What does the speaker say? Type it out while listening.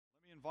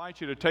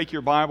invite you to take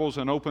your Bibles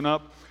and open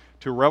up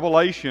to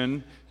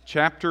Revelation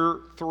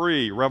chapter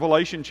 3.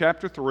 Revelation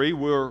chapter 3,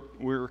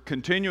 we're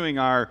continuing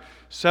our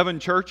Seven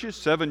Churches,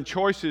 Seven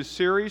Choices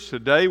series.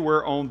 Today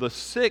we're on the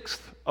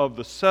sixth of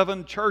the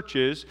seven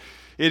churches.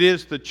 It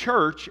is the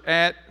church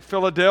at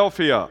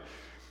Philadelphia.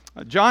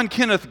 John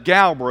Kenneth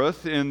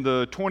Galbraith in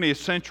the 20th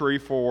century,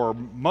 for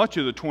much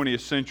of the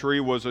 20th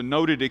century, was a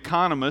noted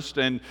economist,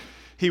 and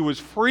he was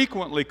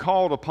frequently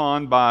called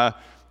upon by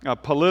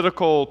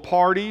political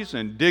parties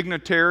and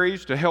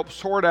dignitaries to help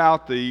sort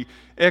out the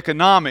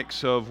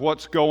economics of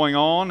what's going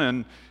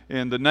on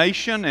in the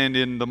nation and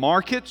in the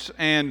markets.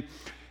 And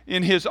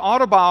in his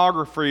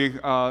autobiography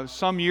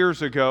some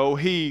years ago,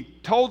 he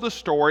told the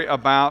story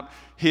about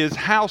his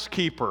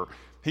housekeeper.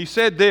 He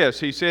said this,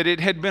 he said, "It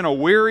had been a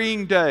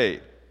wearying day,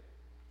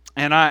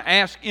 and I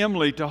asked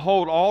Emily to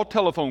hold all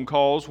telephone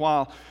calls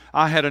while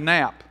I had a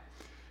nap.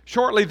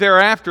 Shortly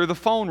thereafter, the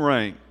phone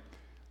rang.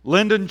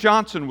 Lyndon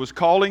Johnson was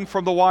calling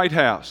from the White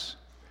House.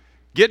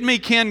 'Get me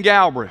Ken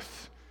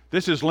Galbraith.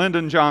 This is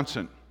Lyndon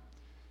Johnson.'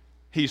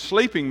 'He's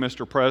sleeping,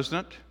 Mr.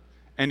 President,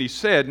 and he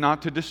said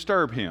not to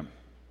disturb him.'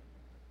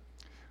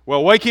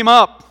 'Well, wake him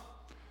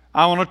up.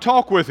 I want to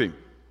talk with him.'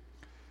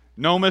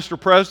 'No, Mr.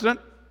 President,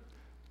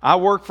 I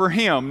work for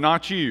him,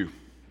 not you.'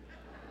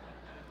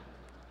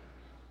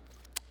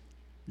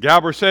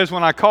 Galbraith says,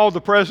 when I called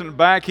the president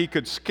back, he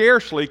could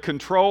scarcely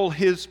control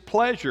his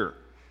pleasure.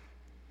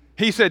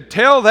 He said,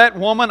 'Tell that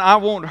woman I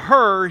want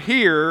her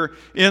here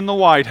in the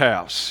White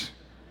House.'"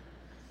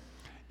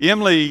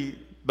 Emily,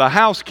 the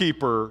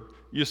housekeeper,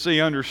 you see,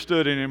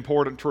 understood an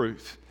important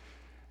truth.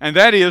 And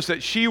that is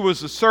that she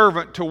was a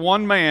servant to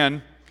one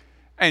man,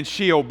 and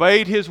she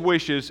obeyed his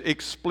wishes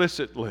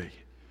explicitly.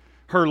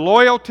 Her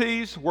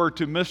loyalties were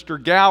to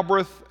Mr.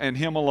 Galbraith and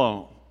him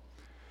alone.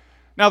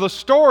 Now, the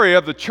story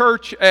of the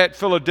church at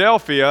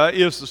Philadelphia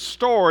is the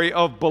story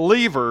of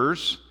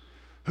believers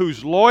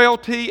whose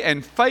loyalty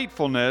and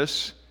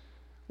faithfulness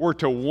were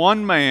to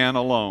one man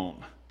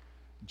alone,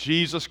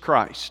 Jesus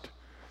Christ.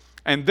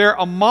 And they're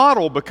a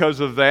model because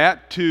of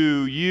that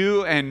to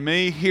you and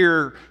me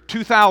here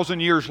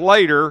 2,000 years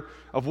later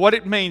of what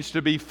it means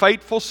to be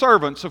faithful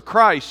servants of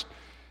Christ,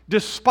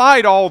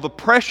 despite all the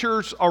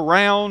pressures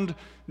around,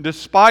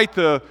 despite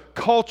the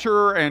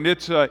culture and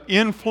its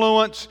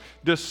influence,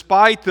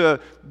 despite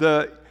the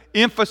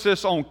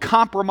emphasis on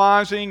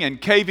compromising and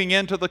caving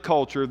into the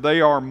culture.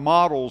 They are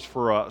models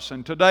for us.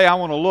 And today I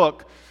want to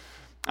look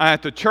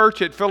at the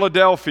church at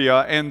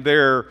Philadelphia and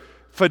their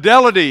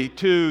fidelity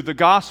to the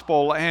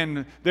gospel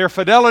and their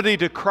fidelity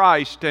to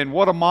Christ and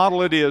what a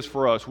model it is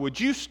for us. Would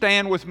you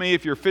stand with me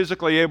if you're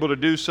physically able to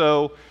do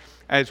so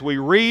as we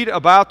read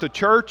about the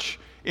church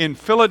in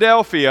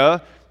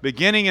Philadelphia,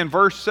 beginning in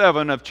verse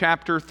 7 of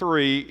chapter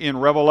 3 in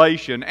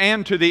Revelation.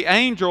 "And to the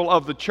angel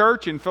of the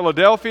church in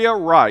Philadelphia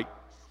write,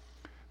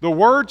 the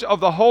words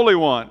of the Holy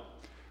One,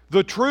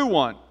 the true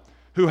One,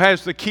 who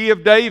has the key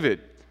of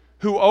David,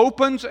 who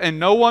opens and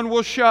no one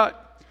will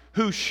shut,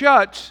 who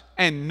shuts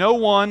and no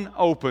one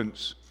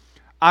opens.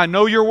 I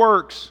know your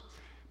works.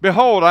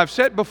 Behold, I've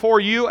set before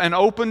you an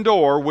open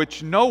door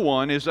which no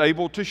one is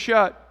able to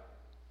shut.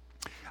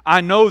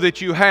 I know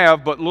that you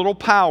have but little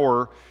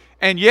power,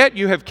 and yet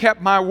you have kept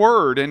my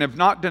word and have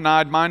not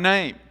denied my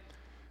name.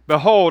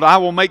 Behold, I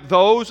will make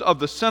those of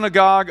the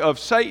synagogue of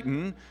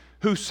Satan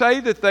who say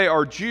that they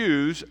are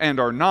Jews and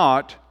are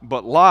not,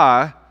 but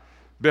lie.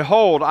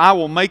 Behold, I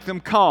will make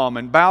them come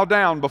and bow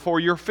down before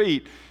your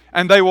feet,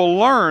 and they will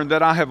learn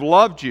that I have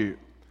loved you.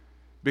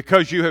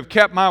 Because you have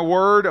kept my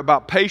word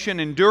about patient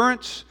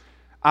endurance,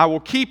 I will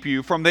keep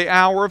you from the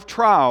hour of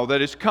trial that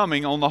is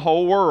coming on the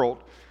whole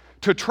world,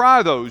 to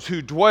try those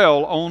who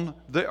dwell on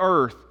the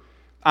earth.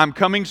 I'm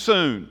coming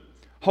soon.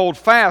 Hold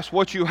fast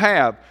what you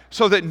have,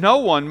 so that no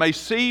one may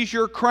seize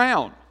your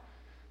crown.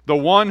 The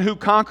one who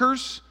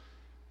conquers,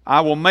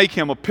 I will make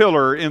him a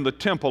pillar in the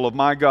temple of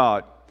my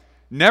God.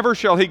 Never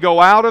shall he go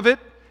out of it,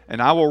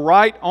 and I will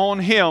write on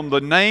him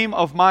the name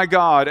of my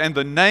God and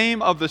the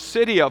name of the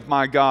city of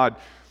my God,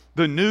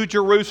 the new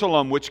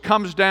Jerusalem, which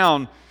comes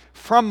down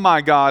from my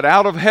God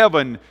out of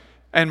heaven,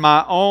 and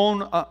my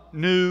own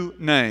new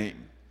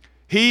name.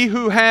 He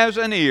who has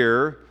an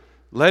ear,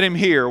 let him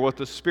hear what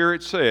the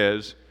Spirit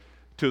says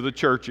to the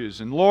churches."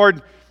 And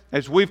Lord,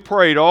 as we've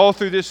prayed all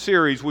through this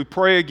series, we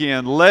pray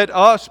again, let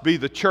us be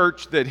the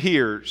church that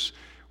hears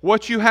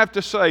what you have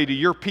to say to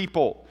your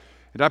people.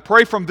 And I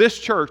pray from this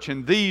church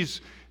and these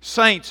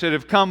saints that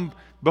have come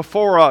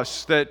before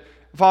us that,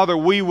 Father,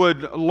 we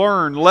would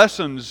learn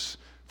lessons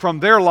from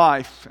their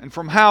life and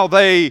from how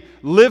they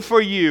live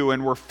for you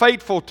and were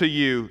faithful to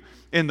you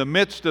in the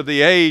midst of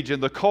the age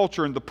and the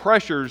culture and the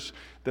pressures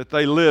that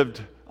they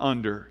lived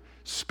under.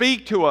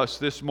 Speak to us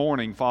this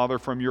morning, Father,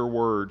 from your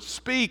word.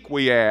 Speak,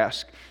 we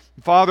ask.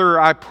 Father,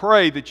 I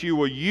pray that you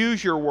will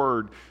use your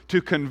word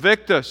to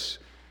convict us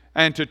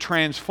and to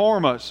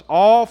transform us,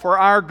 all for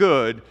our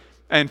good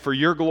and for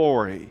your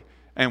glory.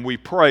 And we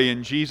pray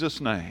in Jesus'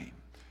 name.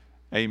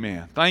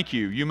 Amen. Thank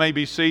you. You may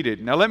be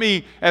seated. Now let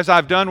me, as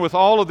I've done with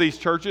all of these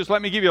churches,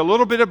 let me give you a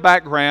little bit of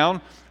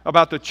background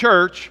about the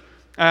church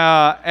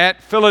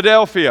at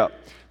Philadelphia.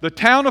 The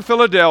town of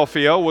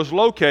Philadelphia was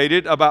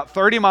located about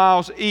 30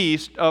 miles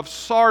east of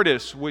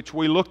Sardis, which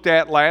we looked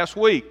at last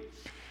week.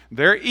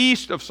 They're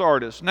east of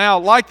Sardis. Now,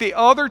 like the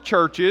other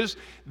churches,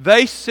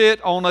 they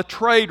sit on a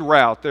trade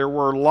route. There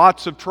were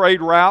lots of trade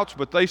routes,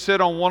 but they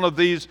sit on one of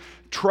these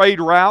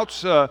trade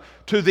routes to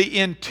the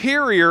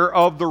interior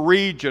of the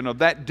region, of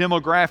that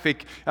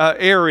demographic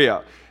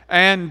area.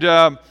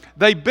 And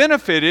they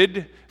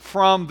benefited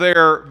from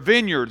their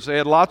vineyards. They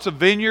had lots of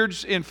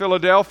vineyards in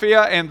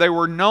Philadelphia, and they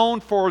were known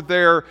for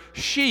their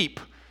sheep.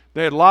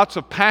 They had lots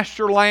of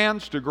pasture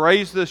lands to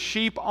graze the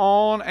sheep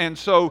on, and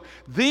so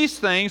these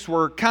things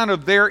were kind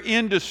of their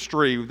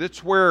industry.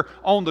 That's where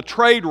on the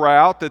trade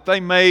route that they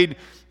made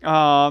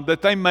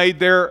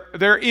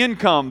their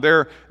income.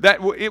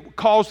 It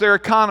caused their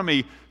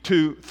economy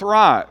to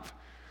thrive.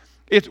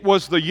 It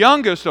was the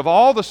youngest of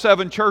all the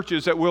 7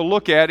 churches that we'll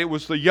look at. It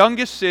was the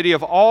youngest city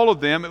of all of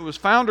them. It was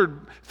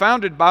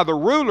founded by the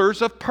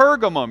rulers of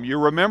Pergamum. You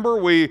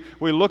remember we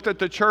looked at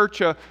the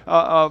church of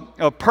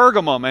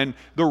Pergamum, and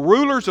the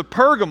rulers of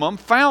Pergamum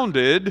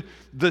founded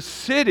the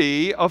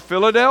city of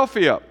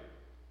Philadelphia.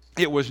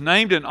 It was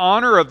named in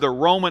honor of the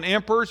Roman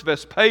emperors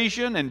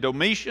Vespasian and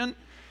Domitian,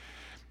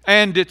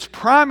 and its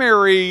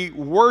primary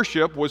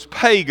worship was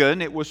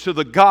pagan. It was to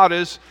the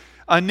goddess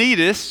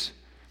Anytus.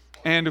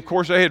 And of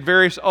course, they had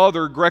various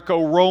other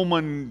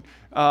Greco-Roman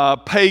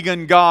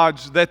pagan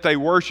gods that they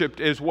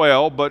worshipped as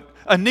well. But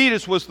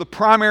Anytus was the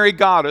primary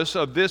goddess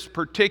of this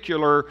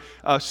particular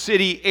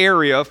city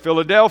area,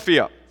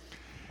 Philadelphia.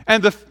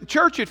 And the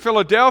church at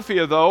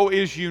Philadelphia, though,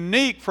 is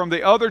unique from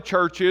the other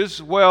churches.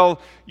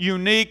 Well,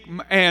 unique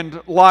and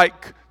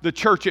like the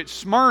church at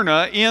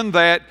Smyrna in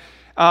that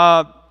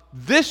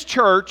this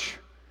church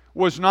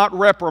was not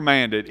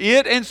reprimanded.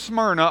 It and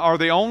Smyrna are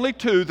the only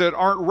two that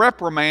aren't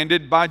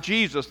reprimanded by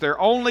Jesus.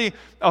 They're only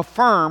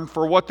affirmed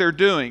for what they're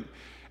doing.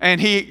 And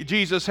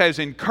Jesus has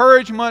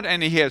encouragement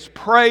and He has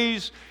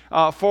praise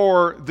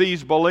for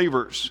these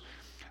believers.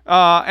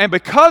 And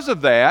because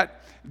of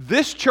that,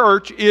 this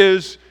church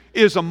is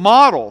a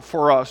model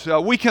for us.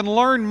 We can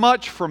learn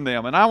much from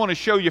them. And I want to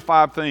show you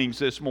 5 things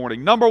this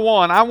morning. Number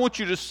 1, I want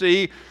you to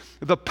see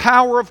the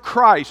power of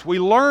Christ. We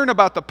learn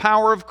about the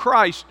power of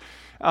Christ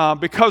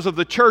because of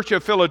the church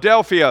of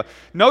Philadelphia.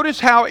 Notice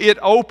how it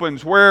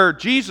opens, where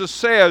Jesus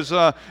says,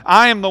 I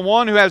am the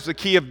one who has the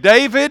key of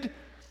David.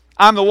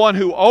 I'm the one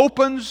who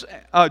opens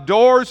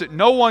doors that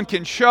no one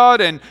can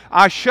shut, and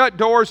I shut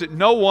doors that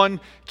no one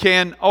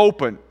can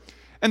open.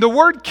 And the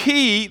word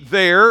key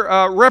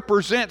there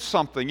represents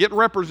something. It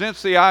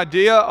represents the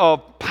idea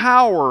of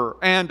power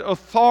and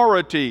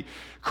authority.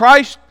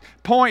 Christ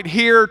point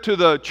here to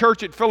the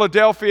church at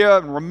Philadelphia,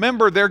 and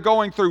remember they're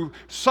going through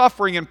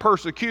suffering and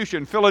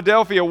persecution.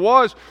 Philadelphia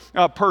was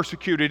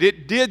persecuted.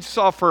 It did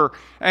suffer,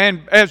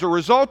 and as a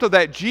result of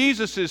that,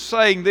 Jesus is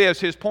saying this.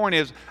 His point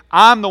is,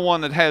 I'm the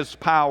one that has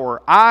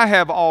power. I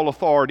have all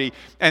authority.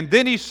 And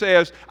then He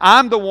says,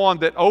 I'm the one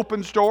that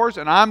opens doors,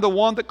 and I'm the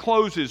one that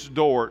closes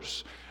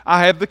doors.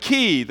 I have the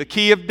key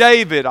of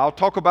David. I'll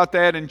talk about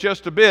that in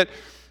just a bit.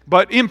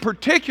 But in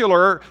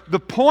particular, the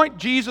point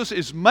Jesus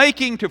is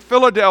making to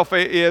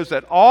Philadelphia is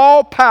that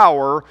all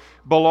power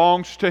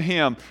belongs to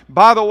Him.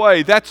 By the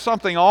way, that's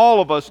something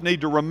all of us need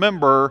to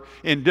remember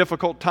in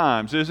difficult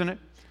times, isn't it?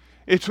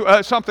 It's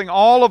something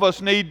all of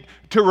us need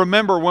to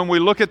remember when we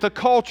look at the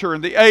culture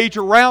and the age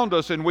around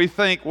us and we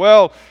think,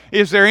 well,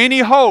 is there any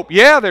hope?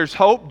 Yeah, there's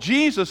hope.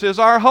 Jesus is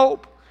our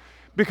hope.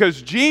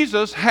 Because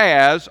Jesus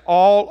has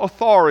all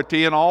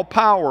authority and all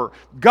power.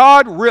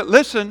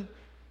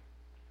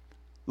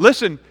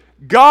 Listen,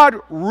 God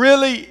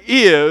really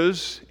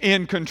is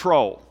in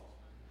control.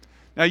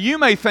 Now, you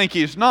may think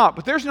He's not,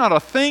 but there's not a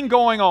thing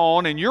going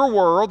on in your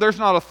world. There's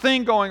not a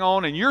thing going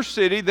on in your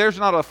city. There's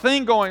not a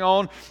thing going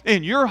on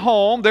in your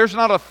home. There's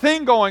not a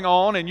thing going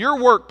on in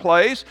your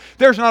workplace.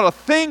 There's not a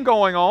thing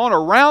going on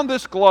around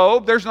this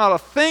globe. There's not a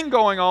thing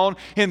going on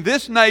in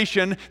this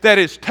nation that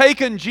has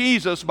taken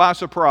Jesus by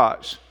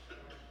surprise.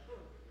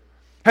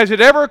 Has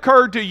it ever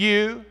occurred to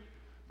you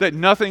that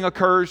nothing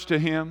occurs to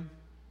Him?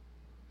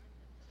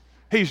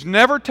 He's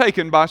never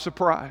taken by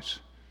surprise.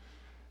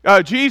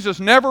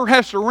 Jesus never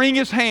has to wring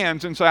His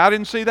hands and say, I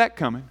didn't see that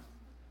coming.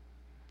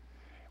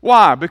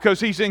 Why? Because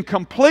He's in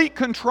complete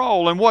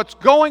control, and what's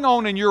going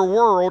on in your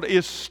world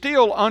is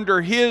still under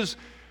His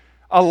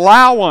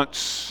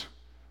allowance.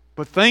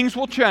 But things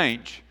will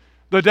change.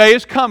 The day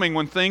is coming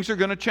when things are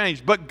going to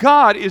change. But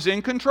God is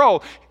in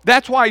control.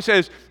 That's why He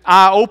says,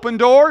 I open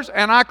doors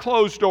and I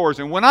close doors.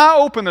 And when I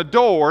open a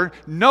door,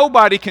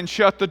 nobody can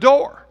shut the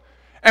door.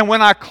 And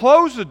when I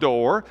close the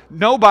door,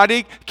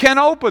 nobody can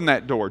open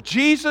that door.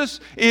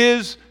 Jesus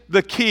is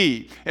the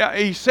key.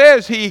 He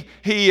says He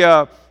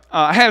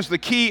has the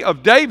key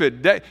of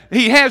David.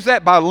 He has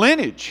that by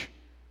lineage.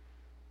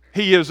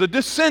 He is a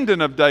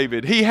descendant of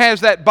David. He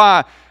has that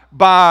by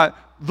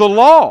the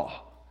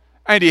law.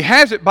 And He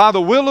has it by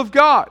the will of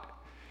God.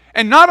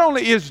 And not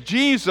only is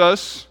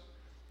Jesus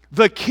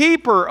the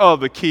keeper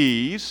of the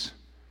keys,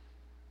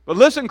 but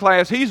listen,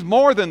 class, He's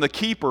more than the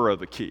keeper of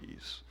the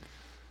keys.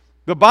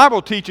 The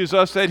Bible teaches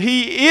us that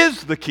He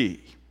is the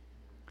key.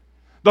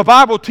 The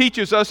Bible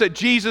teaches us that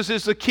Jesus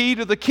is the key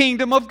to the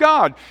kingdom of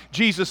God.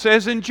 Jesus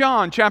says in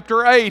John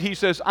chapter 8, He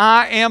says,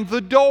 I am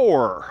the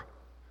door.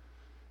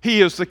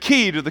 He is the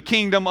key to the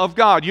kingdom of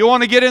God. You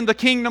want to get in the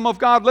kingdom of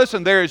God?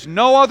 Listen, there is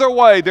no other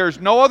way, there is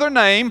no other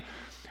name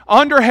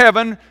under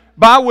heaven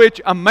by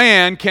which a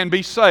man can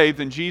be saved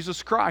than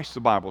Jesus Christ, the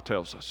Bible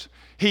tells us.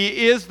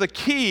 He is the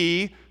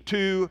key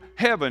to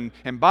heaven.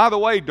 And by the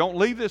way, don't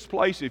leave this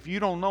place if you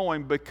don't know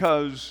Him,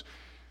 because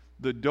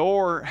the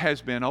door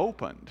has been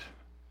opened.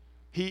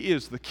 He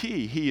is the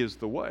key. He is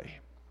the way.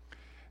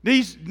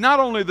 He's not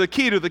only the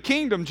key to the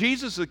kingdom,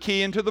 Jesus is the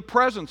key into the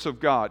presence of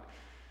God.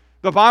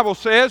 The Bible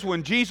says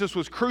when Jesus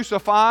was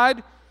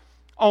crucified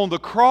on the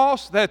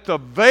cross that the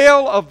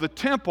veil of the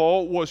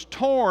temple was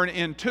torn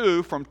in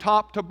two from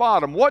top to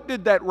bottom. What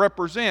did that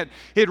represent?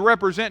 It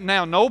represents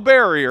now no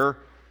barrier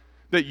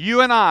that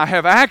you and I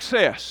have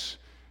access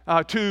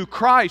to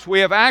Christ. We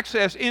have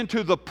access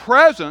into the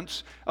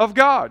presence of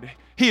God.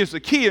 He is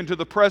the key into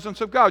the presence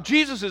of God.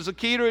 Jesus is the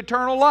key to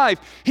eternal life.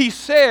 He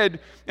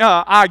said,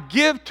 I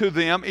give to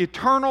them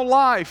eternal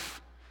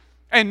life,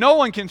 and no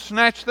one can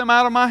snatch them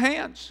out of my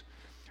hands.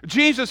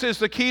 Jesus is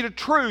the key to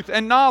truth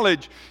and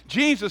knowledge.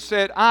 Jesus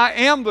said, I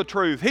am the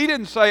truth. He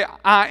didn't say,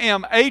 I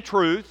am a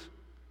truth.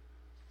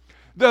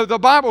 The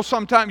Bible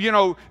sometimes,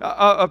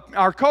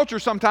 our culture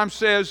sometimes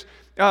says,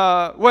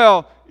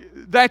 well,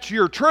 that's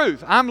your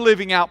truth. I'm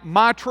living out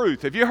my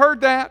truth. Have you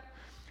heard that?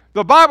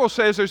 The Bible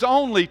says there's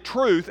only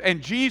truth,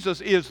 and Jesus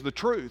is the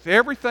truth.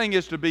 Everything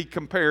is to be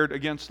compared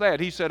against that.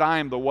 He said, I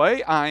am the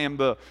way, I am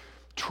the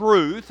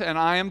truth, and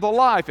I am the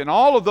life. And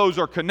all of those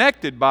are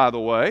connected, by the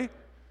way.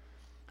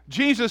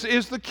 Jesus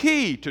is the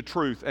key to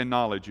truth and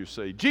knowledge, you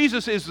see.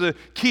 Jesus is the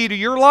key to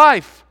your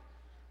life.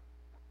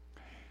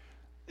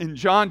 In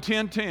John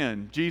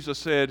 10:10, Jesus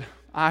said,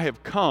 I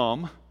have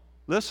come,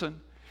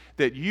 listen,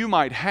 that you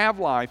might have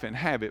life and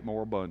have it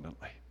more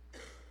abundantly.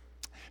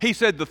 He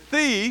said, the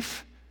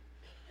thief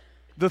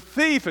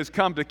has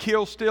come to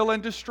kill, steal,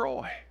 and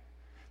destroy.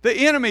 The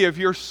enemy of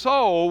your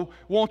soul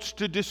wants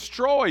to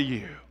destroy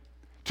you,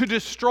 to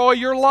destroy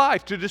your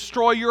life, to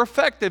destroy your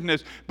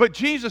effectiveness. But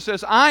Jesus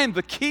says, I am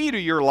the key to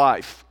your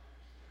life.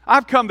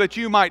 I've come that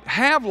you might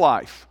have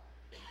life.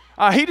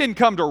 He didn't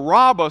come to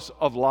rob us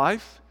of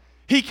life.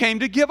 He came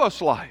to give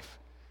us life.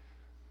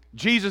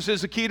 Jesus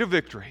is the key to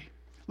victory.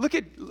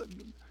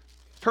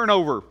 Turn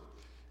over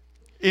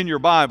in your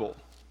Bible,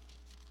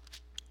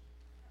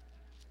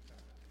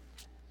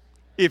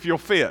 if you'll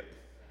fit.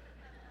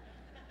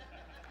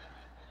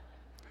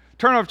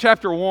 Turn over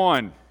chapter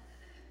 1,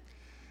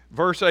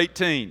 verse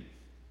 18.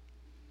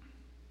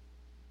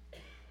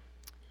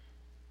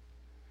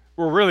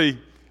 Well, really,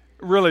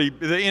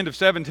 the end of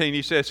 17,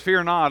 he says,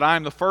 fear not, I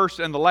am the first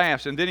and the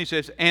last. And then he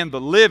says, and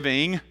the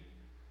living,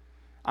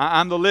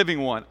 I'm the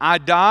living one. I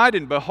died,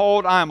 and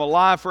behold, I am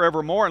alive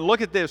forevermore. And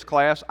look at this,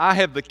 class. I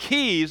have the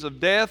keys of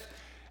death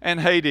and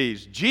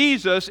Hades.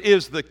 Jesus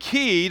is the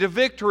key to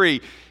victory.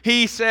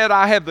 He said,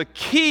 I have the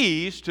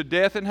keys to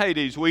death and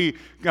Hades. We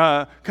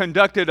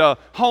conducted a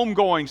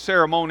homegoing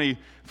ceremony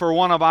for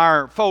one of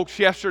our folks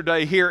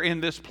yesterday here in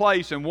this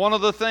place. And one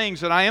of the things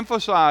that I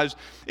emphasized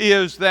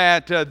is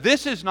that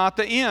this is not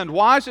the end.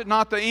 Why is it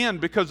not the end?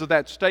 Because of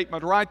that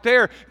statement right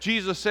there.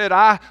 Jesus said,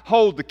 I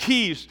hold the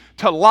keys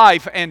to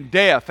life and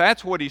death.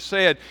 That's what He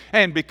said.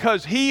 And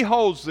because He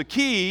holds the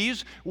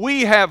keys,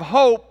 we have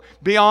hope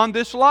beyond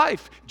this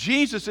life.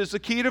 Jesus is the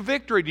key to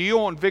victory. Do you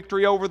want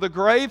victory over the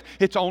grave?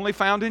 It's only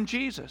found in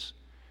Jesus.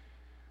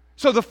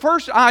 So the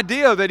first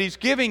idea that He's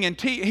giving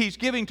He's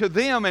giving to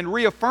them and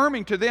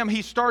reaffirming to them,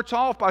 He starts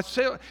off by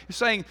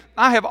saying,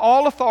 I have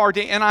all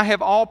authority and I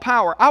have all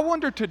power. I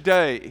wonder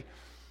today,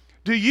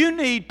 do you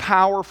need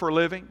power for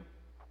living?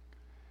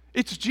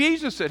 It's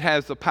Jesus that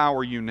has the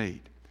power you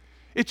need.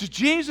 It's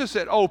Jesus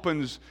that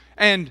opens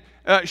and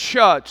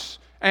shuts,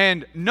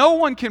 and no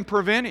one can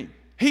prevent Him.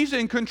 He's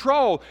in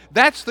control.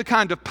 That's the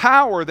kind of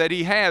power that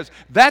He has.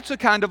 That's the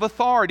kind of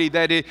authority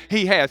that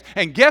He has.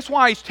 And guess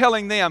why He's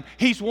telling them?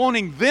 He's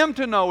wanting them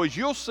to know, as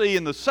you'll see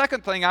in the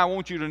second thing I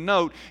want you to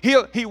note,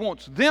 He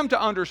wants them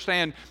to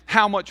understand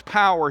how much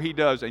power He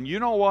does. And you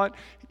know what?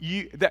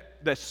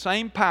 That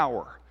same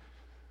power,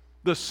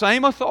 the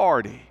same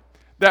authority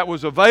that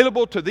was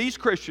available to these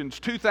Christians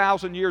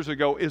 2,000 years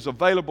ago is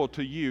available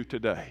to you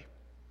today.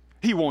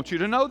 He wants you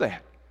to know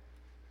that.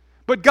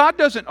 But God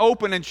doesn't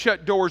open and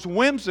shut doors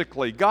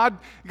whimsically. God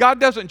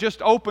doesn't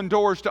just open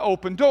doors to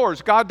open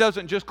doors. God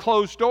doesn't just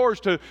close doors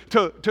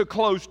to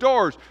close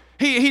doors.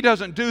 He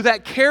doesn't do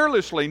that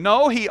carelessly.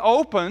 No, He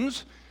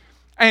opens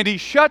and He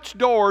shuts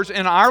doors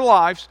in our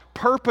lives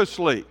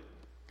purposely.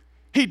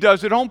 He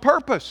does it on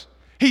purpose.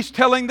 He's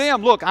telling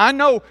them, look, I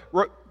know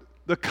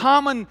the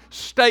common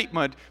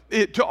statement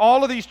to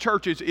all of these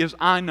churches is,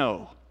 I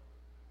know.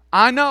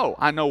 I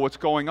know what's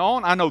going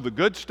on. I know the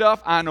good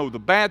stuff. I know the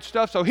bad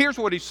stuff. So here's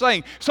what He's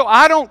saying. So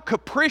I don't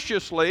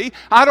capriciously,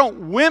 I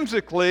don't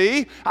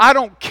whimsically, I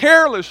don't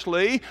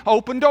carelessly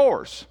open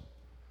doors.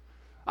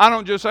 I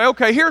don't just say,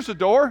 okay, here's the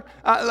door.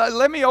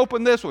 Let me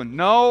open this one.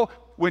 No,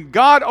 when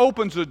God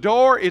opens a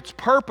door, it's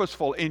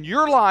purposeful. In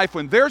your life,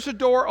 when there's a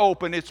door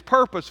open, it's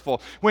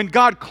purposeful. When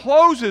God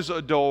closes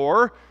a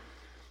door,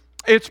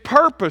 it's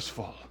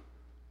purposeful.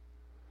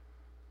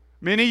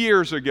 Many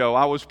years ago,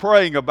 I was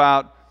praying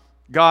about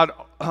God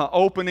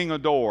opening a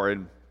door,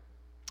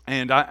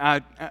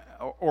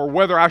 or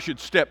whether I should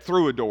step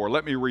through a door.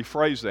 Let me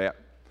rephrase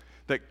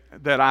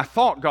that I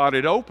thought God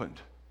had opened.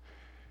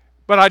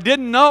 But I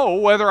didn't know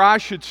whether I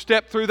should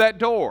step through that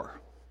door.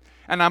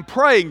 And I'm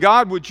praying,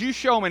 God, would you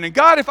show me? And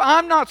God, if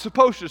I'm not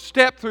supposed to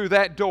step through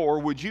that door,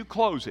 would you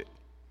close it?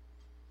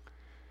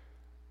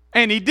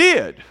 And He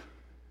did.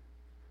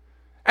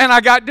 And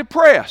I got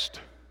depressed.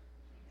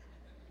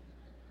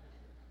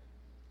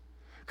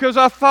 Because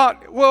I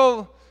thought,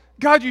 well,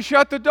 God, you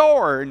shut the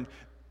door. And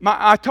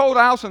I told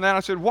Allison that. I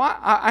said, why?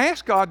 I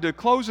asked God to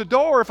close the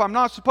door if I'm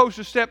not supposed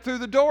to step through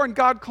the door, and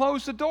God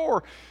closed the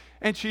door.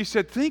 And she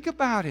said, think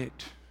about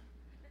it.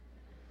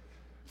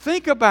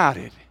 Think about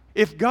it.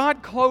 If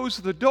God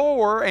closed the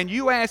door and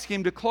you ask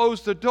Him to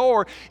close the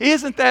door,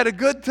 isn't that a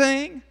good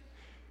thing?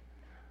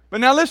 But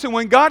now listen,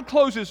 when God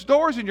closes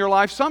doors in your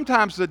life,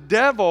 sometimes the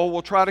devil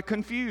will try to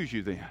confuse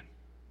you then.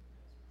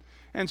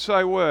 And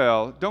say,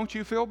 well, don't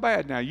you feel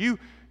bad now?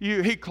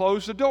 He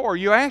closed the door.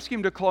 You asked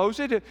Him to close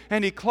it,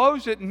 and He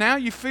closed it, and now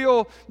you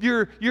feel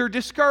you're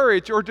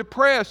discouraged or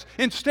depressed.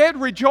 Instead,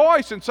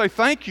 rejoice and say,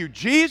 thank you,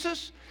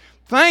 Jesus.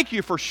 Thank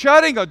you for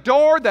shutting a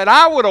door that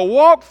I would have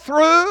walked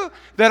through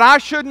that I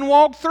shouldn't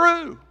walk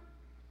through.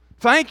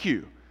 Thank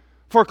you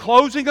for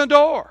closing a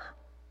door.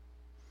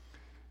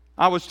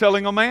 I was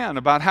telling a man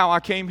about how I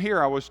came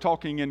here. I was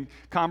talking in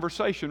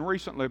conversation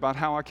recently about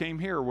how I came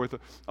here with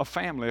a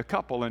family, a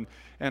couple, and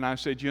I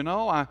said, you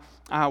know,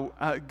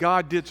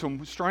 God did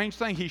some strange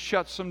thing. He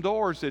shut some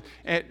doors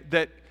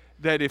that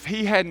if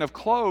He hadn't have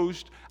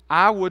closed,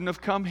 I wouldn't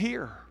have come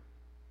here.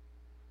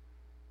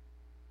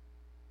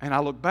 And I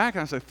look back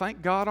and I say,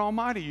 thank God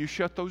Almighty, you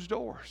shut those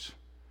doors.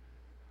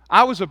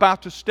 I was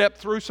about to step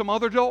through some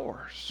other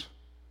doors,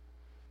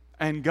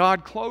 and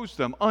God closed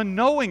them.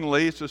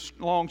 Unknowingly, it's a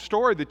long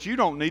story that you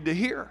don't need to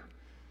hear.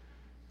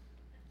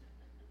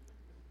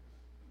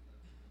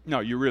 No,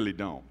 you really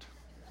don't.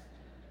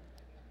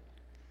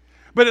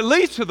 But it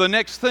leads to the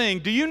next thing.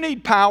 Do you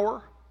need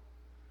power?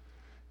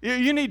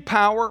 You need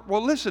power?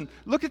 Well, listen,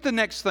 look at the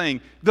next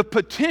thing. The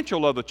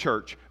potential of the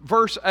church.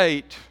 Verse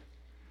 8.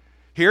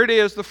 Here it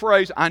is, the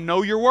phrase, I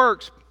know your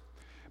works.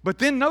 But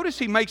then notice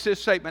he makes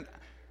this statement,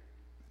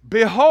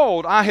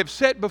 behold, I have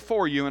set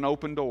before you an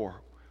open door,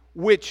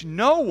 which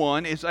no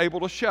one is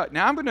able to shut.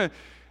 Now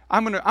I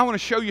want to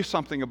show you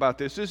something about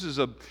this. This is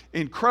an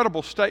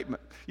incredible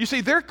statement. You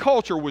see, their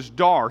culture was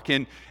dark,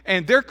 and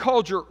their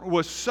culture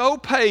was so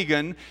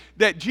pagan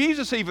that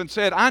Jesus even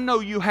said, I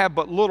know you have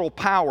but little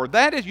power.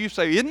 That is, you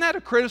say, isn't that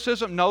a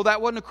criticism? No, that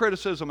wasn't a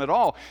criticism at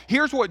all.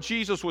 Here's what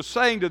Jesus was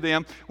saying to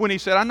them when He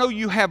said, I know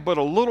you have but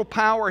a little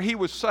power. He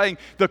was saying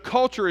the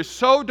culture is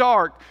so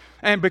dark,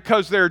 and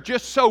because there are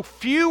just so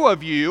few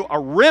of you, a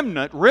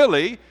remnant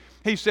really,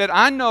 He said,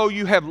 I know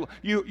you have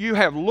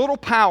little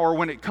power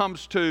when it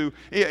comes to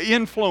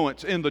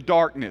influence in the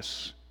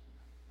darkness.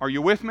 Are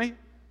you with me?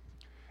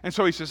 And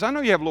so He says, I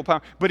know you have little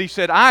power. But He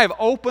said, I have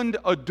opened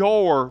a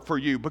door for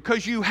you.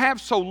 Because you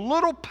have so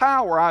little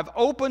power, I've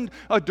opened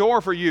a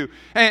door for you.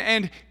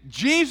 And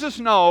Jesus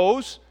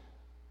knows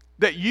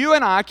that you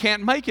and I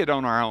can't make it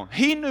on our own.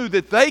 He knew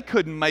that they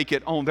couldn't make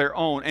it on their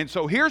own. And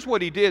so here's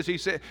what He did. He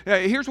said,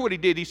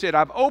 He said,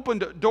 I've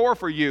opened a door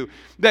for you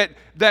that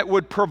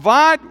would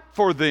provide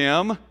for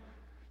them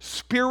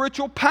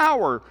spiritual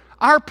power.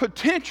 Our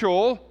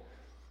potential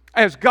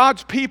as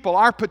God's people,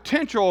 our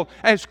potential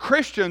as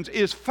Christians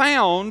is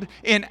found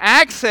in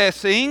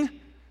accessing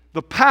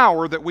the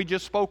power that we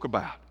just spoke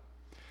about.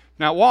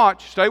 Now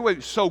watch, stay with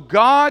me. So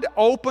God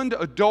opened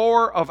a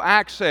door of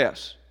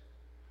access.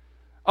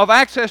 Of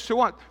access to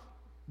what?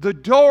 The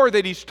door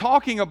that He's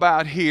talking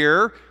about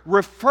here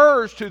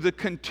refers to the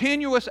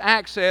continuous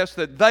access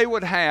that they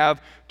would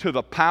have to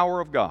the power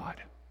of God.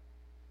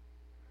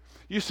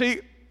 You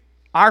see,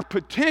 our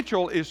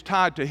potential is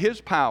tied to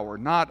His power,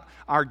 not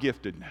our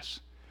giftedness,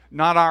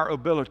 not our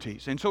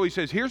abilities. And so He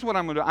says, here's what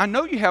I'm going to do. I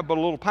know you have but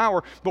a little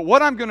power, but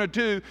what I'm going to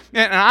do,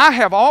 and I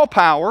have all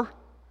power,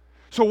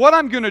 so what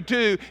I'm going to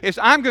do is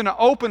I'm going to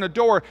open a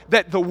door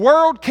that the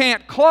world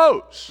can't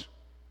close.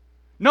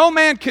 No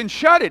man can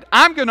shut it.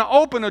 I'm going to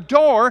open a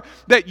door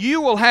that you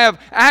will have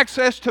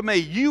access to me.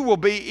 You will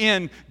be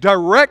in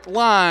direct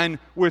line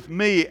with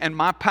me and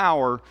my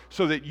power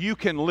so that you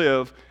can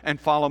live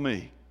and follow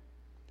me.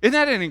 Isn't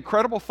that an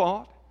incredible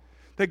thought?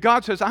 That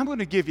God says, I'm going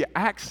to give you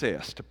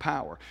access to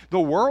power. The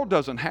world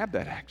doesn't have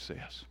that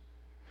access.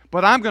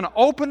 But I'm going to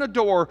open a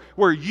door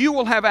where you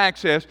will have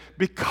access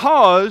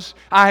because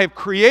I have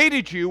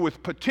created you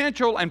with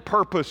potential and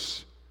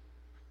purpose.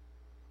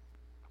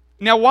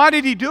 Now, why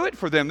did He do it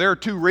for them? There are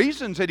two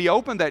reasons that He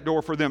opened that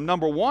door for them.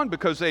 Number one,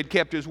 because they had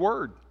kept His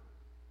word.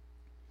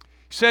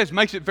 He says,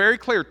 makes it very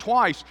clear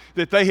twice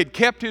that they had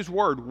kept His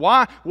word.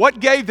 Why? What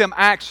gave them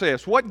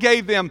access? What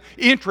gave them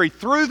entry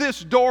through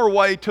this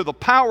doorway to the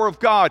power of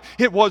God?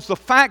 It was the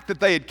fact that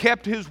they had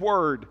kept His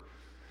word.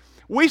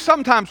 We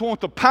sometimes want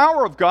the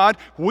power of God.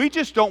 We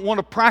just don't want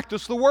to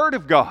practice the Word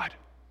of God.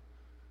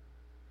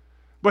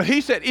 But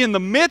he said, in the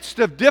midst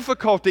of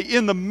difficulty,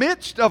 in the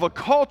midst of a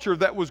culture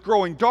that was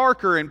growing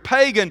darker and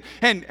pagan,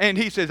 and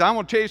he says, I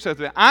want to tell you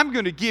something. I'm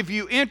going to give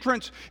you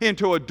entrance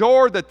into a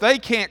door that they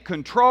can't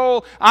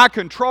control. I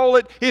control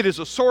it. It is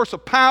a source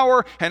of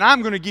power, and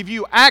I'm going to give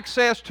you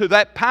access to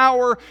that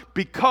power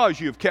because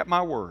you've kept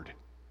my word.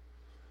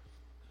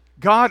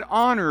 God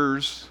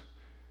honors,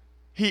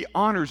 He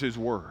honors His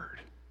word.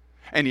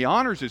 And He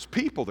honors His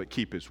people that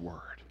keep His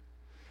word.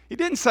 He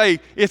didn't say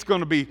it's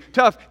going to be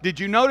tough. Did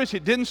you notice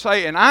it didn't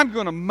say, and I'm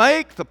going to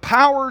make the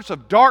powers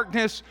of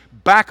darkness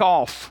back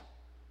off.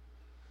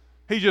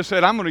 He just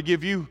said, I'm going to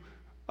give you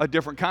a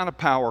different kind of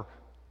power.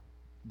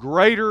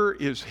 Greater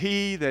is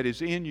He that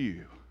is in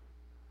you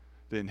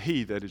than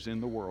he that is in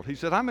the world. He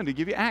said, I'm going to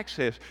give you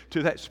access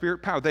to that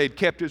Spirit power. They had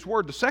kept His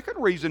word. The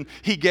second reason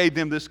He gave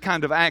them this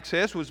kind of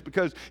access was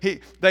because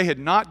they had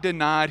not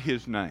denied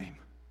His name.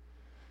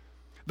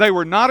 They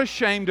were not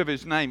ashamed of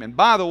His name. And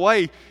by the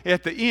way,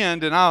 at the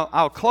end, and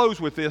I'll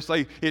close with this,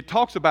 it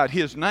talks about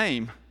His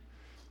name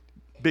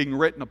being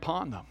written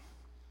upon them.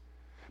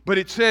 But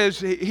it says,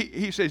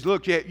 he says,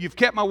 look, you've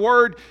kept my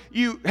word.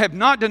 You have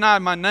not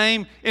denied my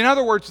name. In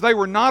other words, they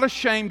were not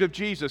ashamed of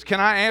Jesus.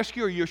 Can I ask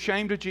you, are you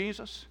ashamed of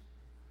Jesus?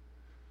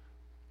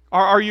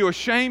 Are you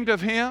ashamed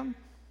of Him?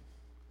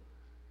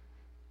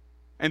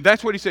 And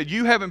that's what He said.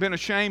 You haven't been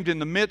ashamed in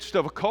the midst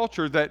of a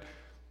culture that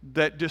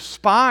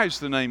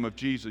despised the name of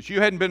Jesus.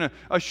 You hadn't been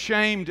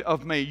ashamed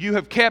of me. You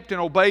have kept and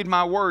obeyed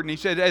my word. And He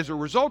said, as a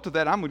result of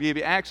that, I'm going to give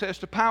you access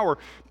to power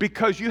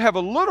because you have a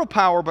little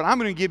power, but I'm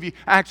going to give you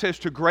access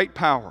to great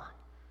power.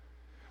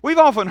 We've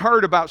often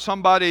heard about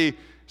somebody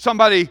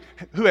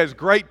who has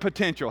great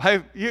potential.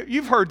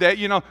 You've heard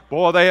that,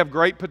 boy, they have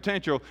great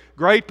potential,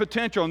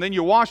 and then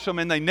you watch them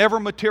and they never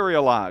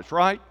materialize,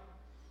 right?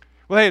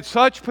 Well, they had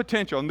such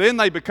potential, and then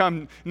they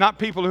become not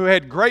people who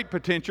had great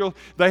potential.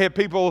 They had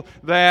people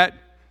that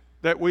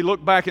we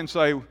look back and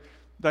say,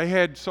 they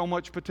had so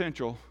much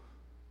potential.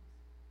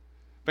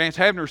 Vance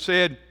Havner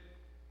said,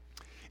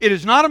 it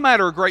is not a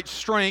matter of great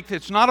strength,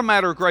 it's not a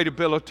matter of great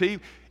ability,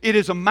 it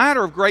is a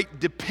matter of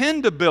great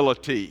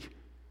dependability.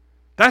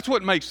 That's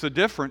what makes the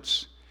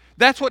difference.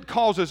 That's what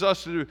causes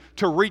us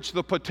to reach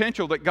the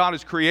potential that God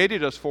has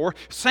created us for.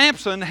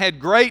 Samson had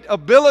great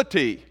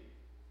ability,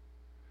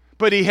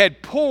 but he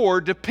had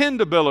poor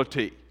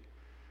dependability.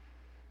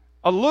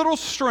 A little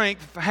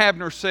strength,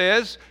 Havner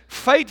says,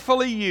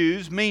 faithfully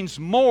used means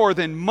more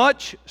than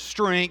much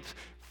strength,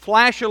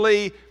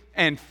 flashily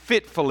and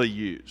fitfully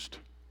used.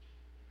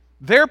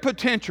 Their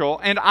potential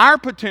and our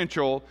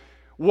potential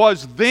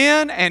was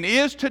then and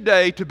is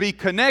today to be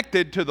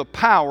connected to the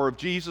power of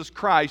Jesus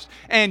Christ.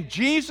 And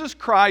Jesus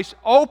Christ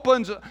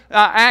opens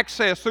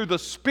access through the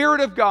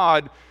Spirit of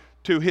God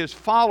to His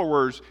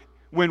followers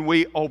when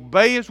we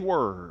obey His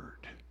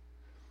word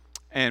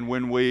and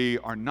when we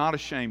are not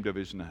ashamed of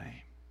His name.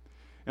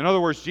 In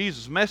other words,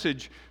 Jesus'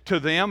 message to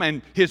them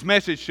and His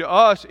message to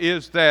us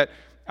is that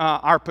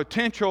our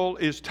potential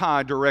is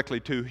tied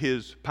directly to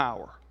His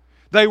power.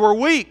 They were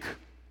weak.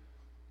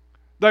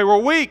 They were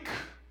weak.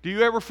 Do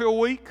you ever feel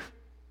weak?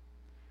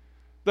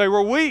 They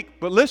were weak.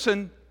 But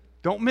listen,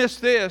 don't miss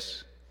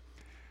this.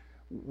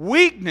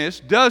 Weakness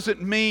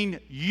doesn't mean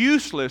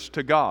useless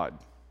to God.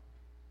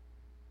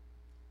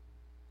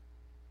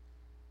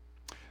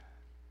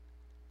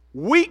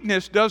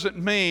 Weakness doesn't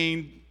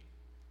mean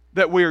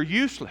that we are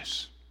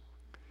useless.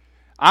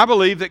 I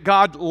believe that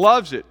God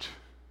loves it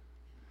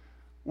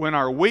when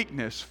our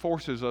weakness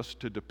forces us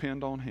to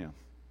depend on Him.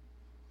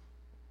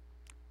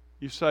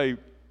 You say,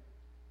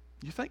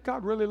 you think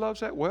God really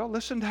loves that? Well,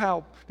 listen to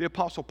how the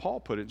Apostle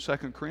Paul put it in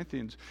 2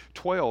 Corinthians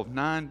 12,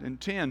 9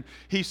 and 10.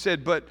 He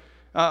said, but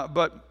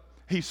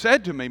He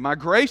said to me, my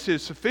grace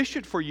is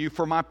sufficient for you,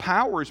 for my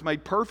power is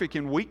made perfect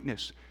in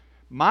weakness.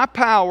 My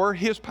power,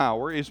 His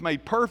power, is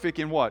made perfect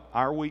in what?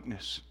 Our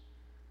weakness.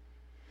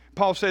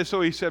 Paul says,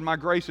 so he said, my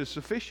grace is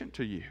sufficient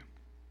to you.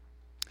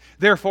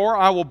 Therefore,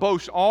 I will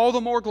boast all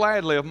the more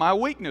gladly of my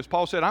weakness.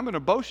 Paul said, I'm going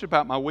to boast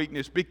about my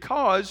weakness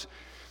because,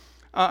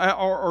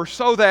 or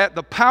so that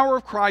the power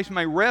of Christ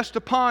may rest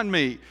upon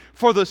me.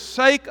 For the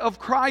sake of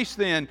Christ,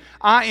 then,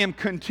 I am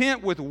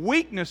content with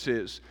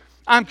weaknesses.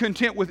 I'm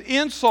content with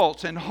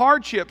insults and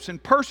hardships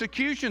and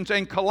persecutions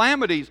and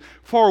calamities.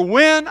 For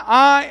when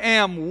I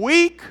am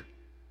weak,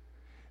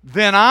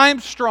 then I'm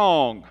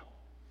strong.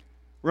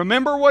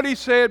 Remember what he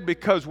said,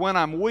 because when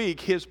I'm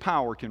weak, His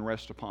power can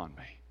rest upon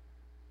me.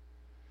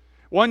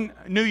 One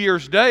New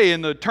Year's Day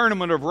in the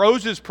Tournament of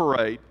Roses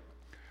parade,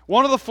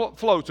 one of the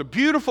floats, a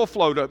beautiful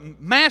float, a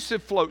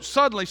massive float,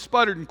 suddenly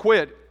sputtered and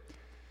quit.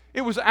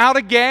 It was out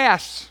of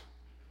gas.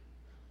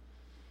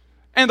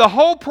 And the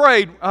whole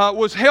parade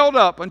was held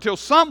up until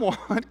someone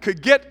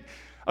could get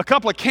a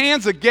couple of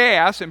cans of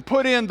gas and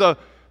put in the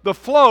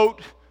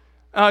float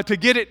to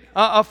get it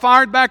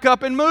fired back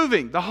up and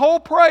moving. The whole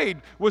parade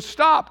was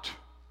stopped.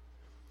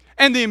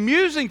 And the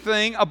amusing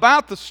thing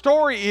about the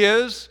story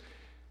is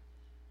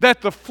that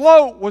the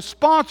float was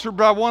sponsored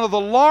by one of the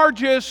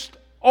largest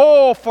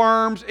oil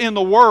firms in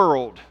the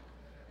world.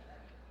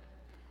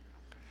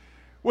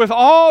 With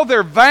all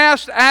their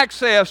vast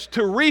access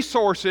to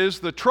resources,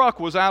 the truck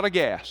was out of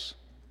gas.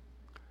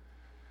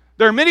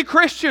 There are many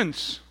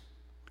Christians.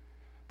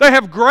 They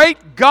have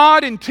great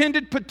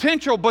God-intended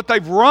potential, but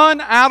they've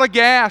run out of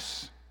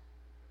gas.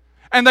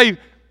 And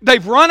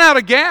they've run out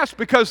of gas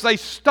because they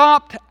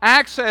stopped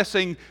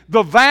accessing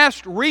the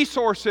vast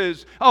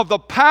resources of the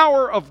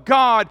power of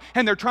God,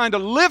 and they're trying to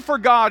live for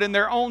God in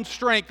their own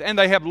strength, and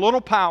they have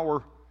little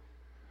power.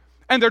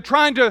 And they're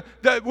trying to,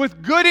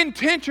 with good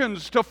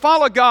intentions, to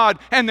follow God,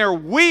 and they're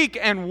weak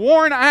and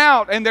worn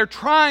out, and they're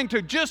trying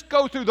to just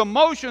go through the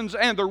motions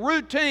and the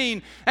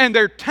routine, and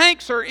their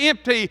tanks are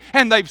empty,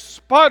 and they've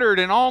sputtered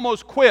and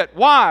almost quit.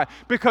 Why?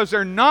 Because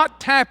they're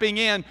not tapping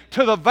in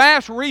to the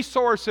vast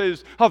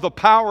resources of the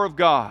power of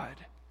God.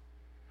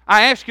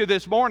 I ask you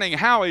this morning,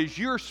 how is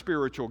your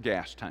spiritual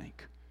gas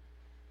tank?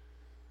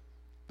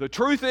 The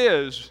truth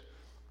is,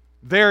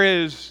 there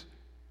is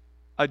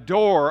a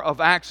door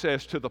of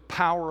access to the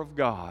power of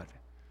God.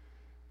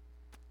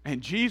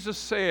 And Jesus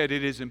said,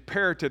 it is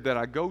imperative that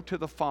I go to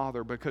the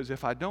Father, because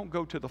if I don't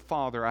go to the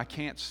Father, I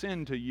can't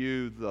send to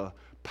you the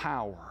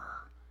power.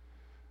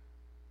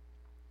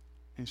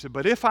 He said,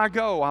 but if I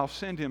go, I'll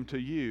send him to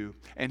you,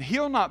 and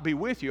he'll not be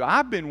with you.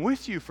 I've been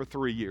with you for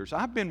 3 years.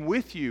 I've been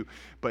with you,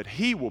 but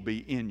he will be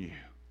in you.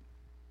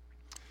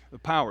 The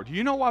power. Do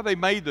you know why they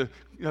made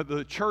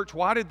the church?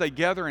 Why did they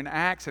gather in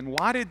Acts? And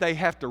why did they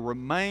have to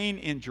remain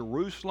in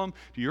Jerusalem?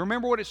 Do you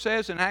remember what it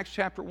says in Acts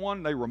chapter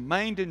 1? They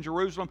remained in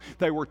Jerusalem.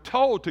 They were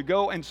told to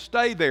go and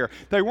stay there.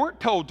 They weren't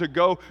told to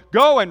go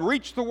and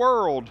reach the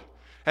world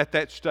at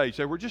that stage.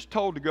 They were just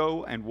told to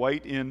go and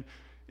wait in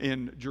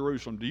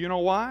Jerusalem. Do you know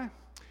why?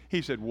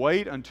 He said,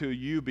 wait until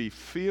you be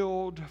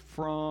filled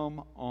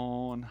from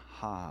on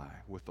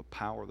high with the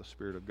power of the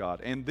Spirit of God.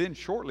 And then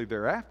shortly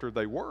thereafter,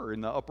 they were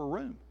in the upper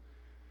room.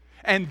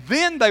 And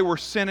then they were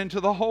sent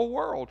into the whole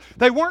world.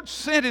 They weren't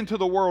sent into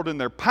the world in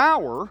their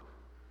power.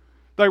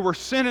 They were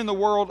sent in the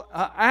world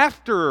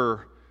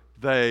after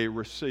they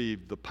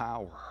received the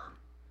power.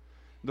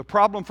 The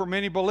problem for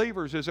many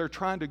believers is they're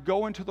trying to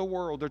go into the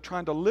world. They're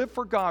trying to live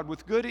for God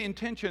with good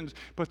intentions,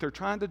 but they're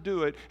trying to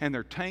do it, and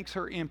their tanks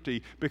are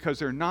empty because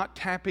they're not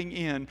tapping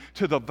in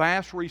to the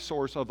vast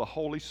resource of the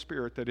Holy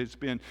Spirit that has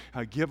been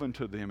given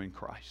to them in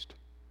Christ.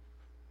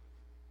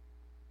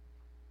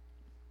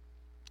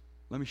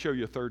 Let me show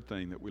you a third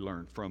thing that we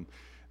learned from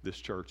this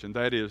church, and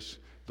that is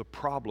the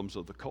problems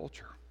of the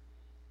culture.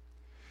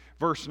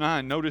 Verse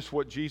 9, notice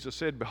what Jesus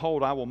said,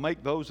 behold, I will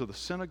make those of the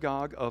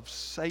synagogue of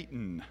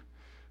Satan,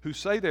 who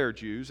say they are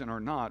Jews and are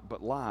not,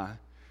 but lie.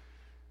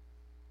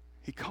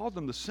 He called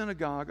them the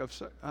synagogue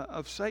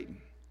of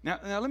Satan. Now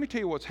let me tell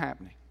you what's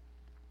happening.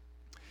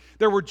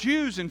 There were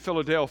Jews in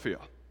Philadelphia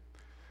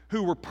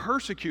who were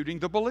persecuting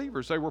the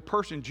believers. They were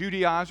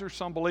Judaizers.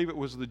 Some believe it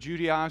was the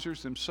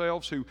Judaizers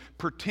themselves who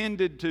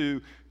pretended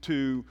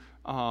to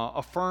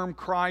affirm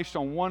Christ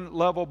on one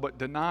level but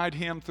denied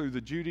him through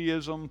the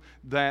Judaism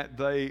that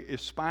they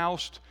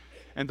espoused.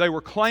 And they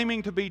were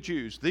claiming to be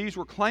Jews. These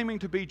were claiming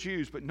to be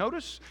Jews. But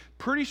notice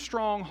pretty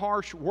strong,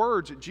 harsh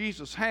words that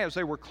Jesus has.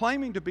 They were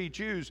claiming to be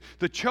Jews,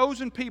 the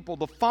chosen people,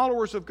 the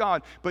followers of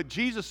God. But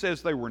Jesus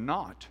says they were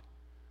not.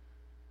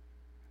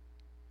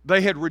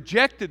 They had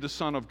rejected the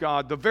Son of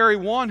God, the very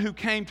one who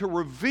came to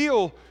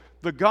reveal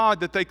the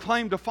God that they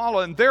claimed to follow,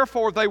 and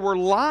therefore they were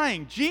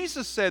lying.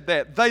 Jesus said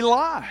that. They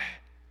lie.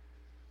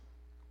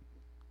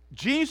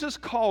 Jesus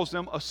calls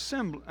them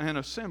an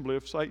assembly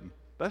of Satan.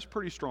 That's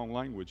pretty strong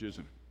language,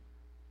 isn't it?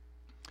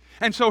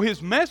 And so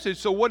his message,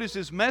 so what is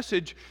his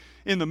message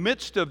in the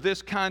midst of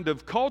this kind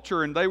of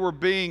culture? And they were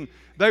being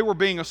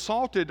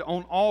assaulted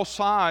on all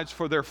sides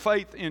for their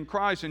faith in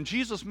Christ. And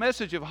Jesus'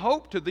 message of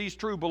hope to these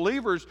true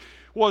believers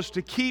was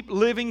to keep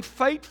living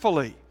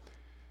faithfully.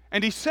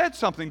 And he said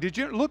something. Did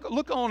you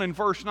look on in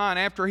verse 9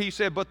 after he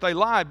said, but they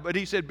lied. But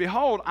he said,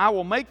 behold, I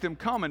will make them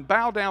come and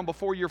bow down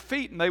before your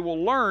feet, and they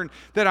will learn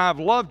that I have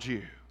loved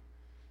you.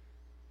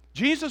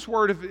 Jesus'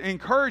 word of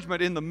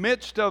encouragement in the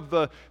midst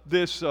of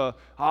this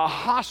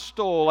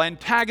hostile,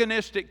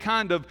 antagonistic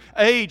kind of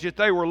age that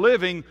they were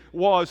living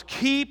was,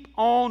 keep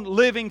on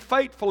living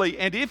faithfully.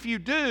 And if you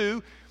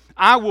do,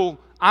 I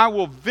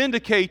will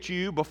vindicate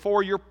you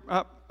before your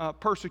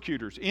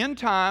persecutors. In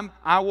time,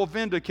 I will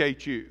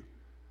vindicate you.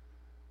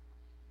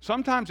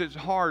 Sometimes it's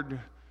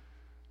hard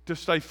to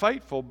stay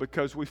faithful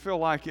because we feel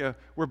like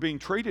we're being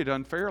treated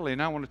unfairly.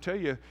 And I want to tell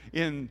you,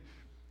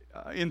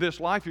 in this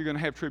life you're going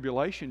to have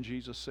tribulation,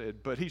 Jesus said.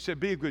 But he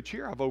said, be of good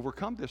cheer. I've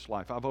overcome this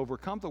life. I've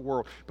overcome the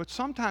world. But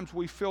sometimes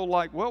we feel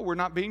like, well, we're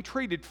not being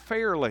treated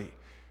fairly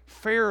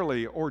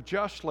or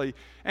justly.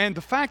 And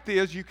the fact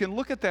is, you can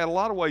look at that a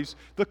lot of ways.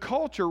 The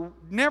culture,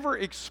 never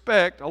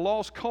expect a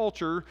lost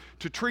culture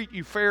to treat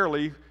you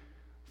fairly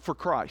for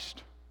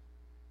Christ.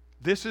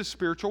 This is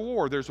spiritual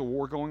war. There's a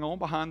war going on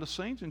behind the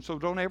scenes, and so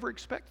don't ever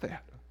expect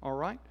that, all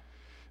right?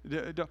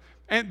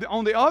 And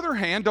on the other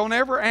hand, don't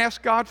ever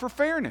ask God for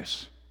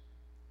fairness.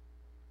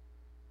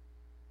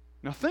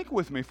 Now think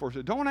with me for a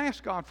second. Don't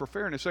ask God for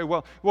fairness. Say,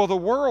 well, the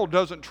world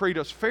doesn't treat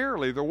us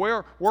fairly. The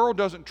world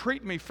doesn't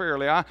treat me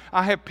fairly. I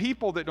have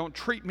people that don't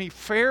treat me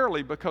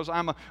fairly because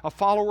I'm a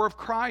follower of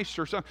Christ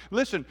or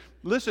something.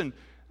 Listen,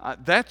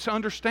 that's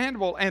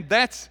understandable, and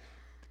that's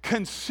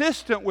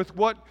consistent with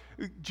what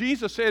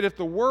Jesus said. If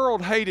the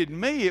world hated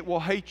me, it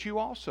will hate you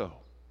also.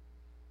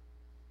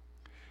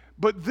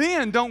 But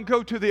then don't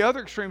go to the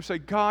other extreme and say,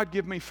 God,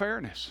 give me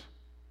fairness.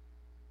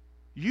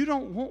 You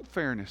don't want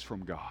fairness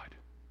from God.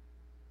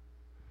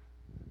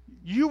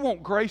 You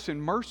want grace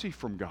and mercy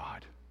from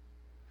God.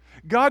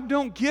 God,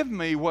 don't give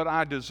me what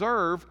I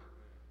deserve.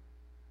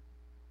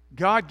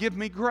 God, give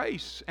me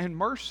grace and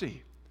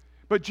mercy.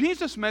 But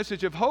Jesus'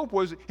 message of hope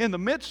was in the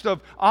midst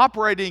of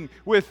operating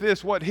with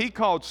this, what he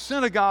called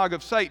synagogue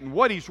of Satan.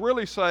 What he's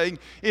really saying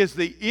is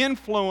the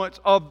influence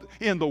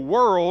in the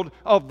world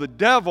of the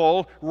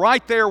devil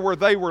right there where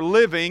they were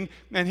living.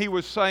 And he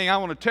was saying, I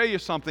want to tell you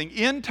something.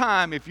 In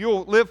time, if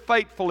you'll live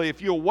faithfully,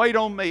 if you'll wait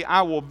on me,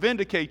 I will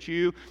vindicate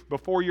you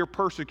before your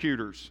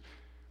persecutors.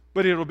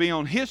 But it'll be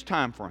on his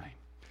time frame.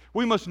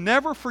 We must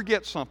never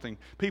forget something.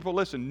 People,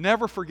 listen,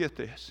 never forget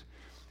this.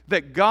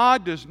 That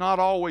God does not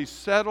always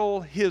settle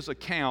his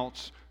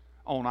accounts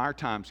on our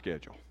time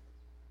schedule.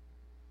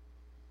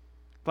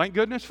 Thank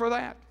goodness for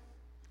that.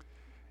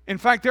 In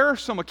fact, there are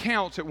some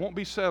accounts that won't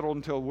be settled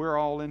until we're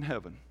all in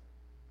heaven.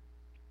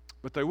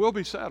 But they will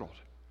be settled.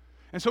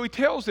 And so he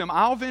tells them,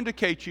 I'll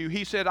vindicate you.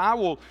 He said, I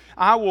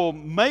will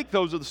make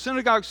those of the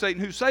synagogue of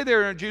Satan who say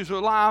they're in Jews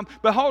who lie.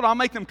 Behold, I'll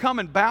make them come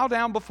and bow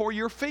down before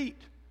your feet.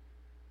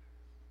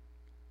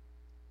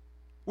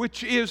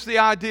 Which is the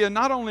idea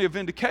not only of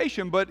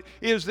vindication, but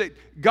is that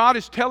God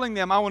is telling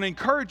them, I want to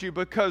encourage you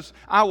because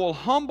I will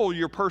humble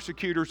your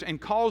persecutors and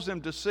cause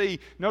them to see,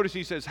 notice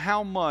he says,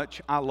 how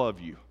much I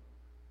love you.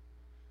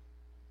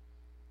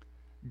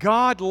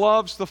 God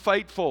loves the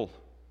faithful.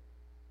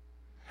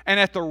 And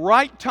at the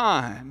right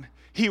time,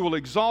 he will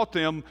exalt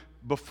them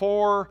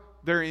before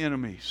their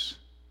enemies.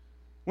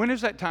 When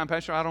is that time,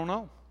 Pastor? I don't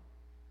know.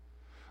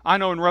 I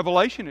know in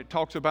Revelation it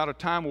talks about a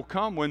time will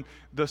come when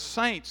the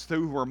saints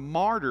who were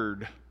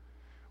martyred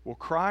will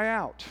cry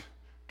out,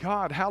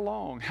 God, how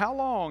long? How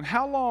long?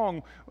 How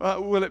long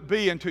will it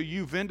be until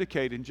you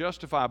vindicate and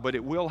justify? But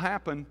it will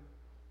happen.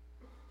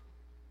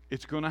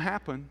 It's going to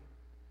happen.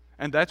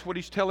 And that's what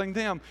he's telling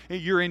them.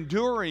 You're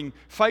enduring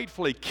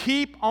faithfully.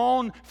 Keep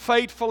on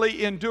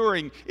faithfully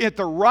enduring. At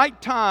the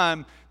right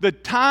time, the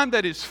time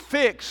that is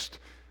fixed,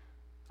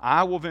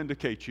 I will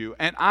vindicate you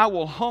and I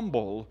will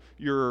humble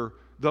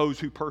those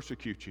who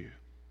persecute you.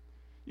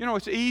 You know,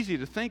 it's easy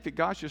to think that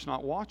God's just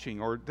not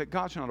watching or that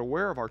God's not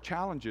aware of our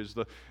challenges,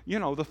 the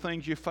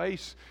things you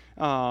face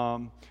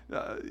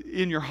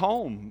in your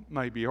home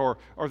maybe, or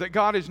that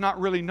God is not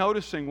really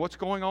noticing what's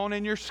going on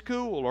in your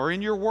school or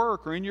in your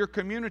work or in your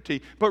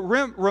community. But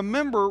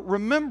remember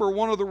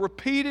one of the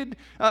repeated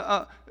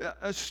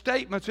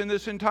statements in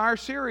this entire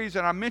series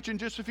that I mentioned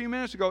just a few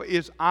minutes ago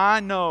is,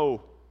 I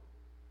know.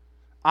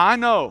 I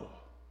know.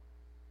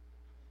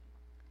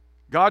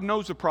 God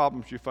knows the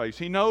problems you face.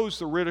 He knows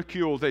the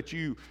ridicule that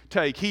you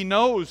take. He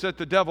knows that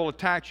the devil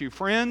attacks you.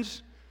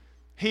 Friends,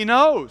 He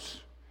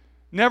knows.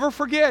 Never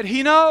forget,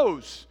 He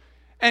knows.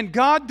 And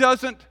God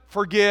doesn't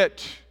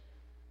forget.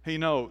 He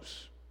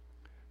knows.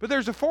 But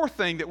there's a fourth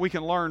thing that we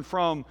can learn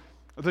from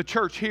the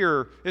church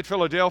here at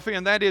Philadelphia,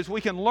 and that is we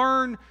can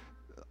learn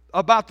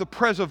about the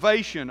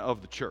preservation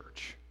of the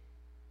church.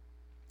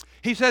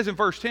 He says in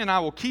verse 10, I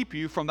will keep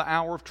you from the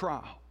hour of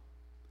trial.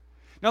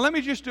 Now let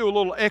me just do a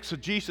little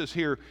exegesis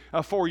here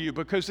for you,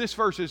 because this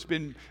verse has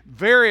been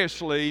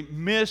variously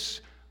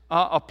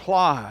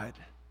misapplied.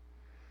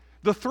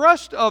 The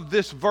thrust of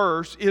this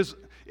verse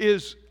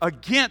is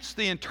against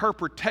the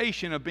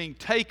interpretation of being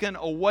taken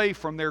away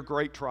from their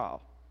great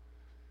trial.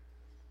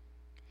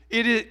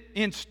 It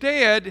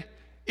instead,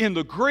 in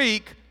the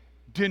Greek,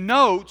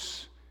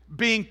 denotes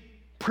being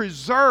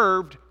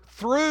preserved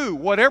through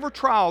whatever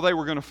trial they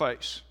were going to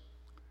face.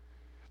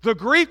 The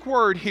Greek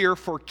word here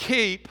for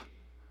keep,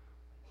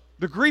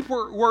 the Greek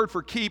word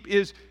for keep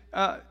is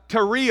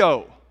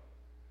terio.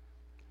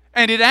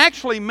 And it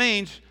actually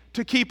means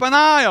to keep an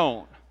eye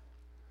on,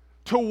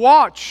 to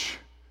watch,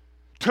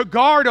 to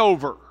guard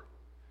over.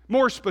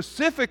 More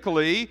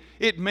specifically,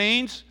 it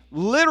means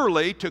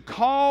literally to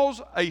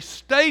cause a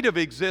state of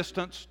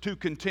existence to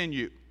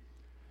continue.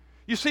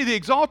 You see, the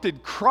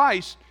exalted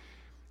Christ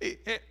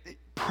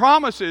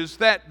promises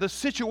that the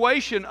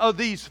situation of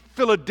these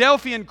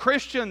Philadelphian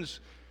Christians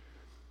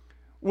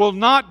will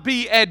not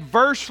be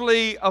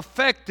adversely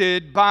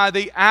affected by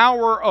the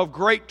hour of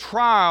great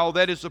trial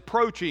that is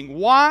approaching.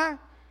 Why?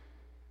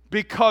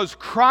 Because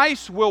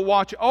Christ will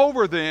watch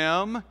over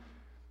them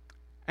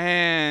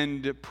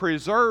and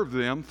preserve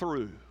them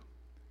through.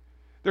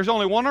 There's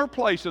only one other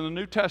place in the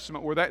New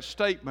Testament where that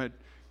statement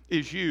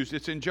is used.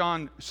 It's in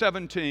John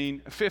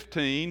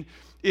 17:15.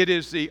 It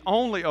is the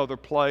only other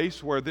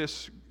place where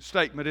this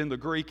statement in the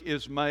Greek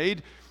is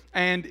made,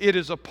 and it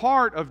is a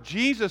part of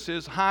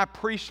Jesus' high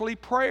priestly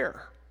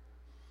prayer.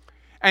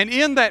 And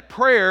in that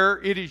prayer,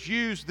 it is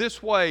used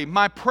this way: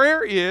 my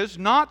prayer is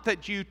not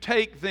that you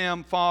take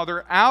them,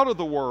 Father, out of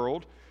the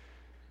world,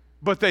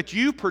 but that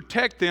you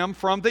protect them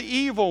from the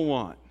evil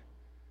one.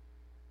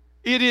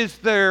 It is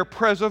their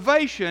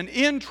preservation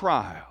in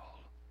trial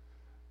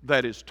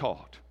that is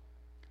taught.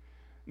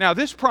 Now,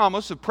 this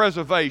promise of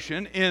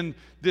preservation in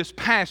this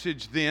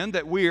passage then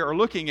that we are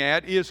looking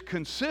at is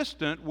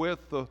consistent with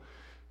the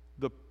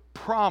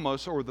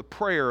promise or the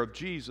prayer of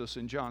Jesus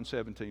in John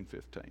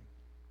 17:15.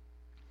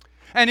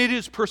 And it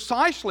is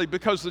precisely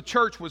because the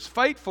church was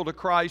faithful to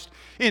Christ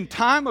in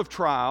time of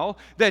trial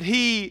that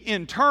He,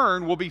 in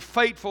turn, will be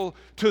faithful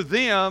to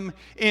them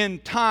in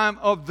time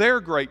of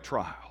their great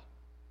trial.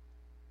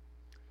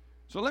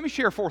 So let me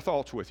share 4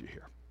 thoughts with you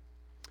here.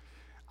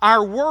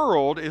 Our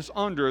world is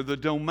under the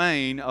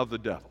domain of the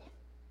devil.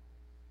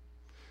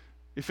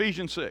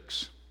 Ephesians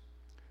 6.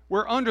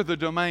 We're under the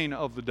domain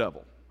of the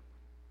devil.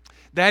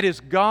 That is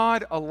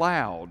God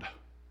allowed,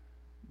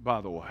 by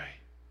the way.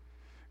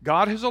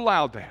 God has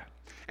allowed that.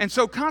 And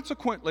so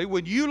consequently,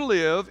 when you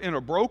live in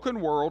a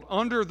broken world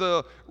under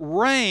the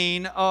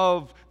reign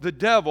of the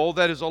devil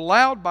that is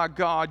allowed by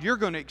God, you're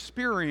going to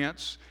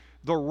experience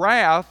the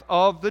wrath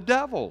of the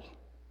devil.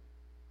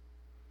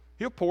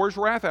 He'll pour his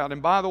wrath out.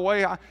 And by the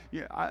way, I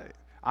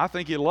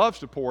think he loves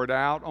to pour it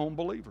out on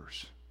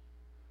believers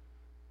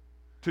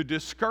to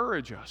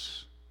discourage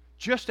us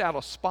just out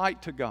of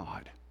spite to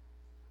God.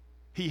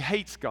 He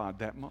hates God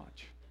that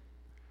much.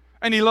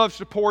 And he loves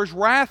to pour his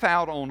wrath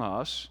out on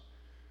us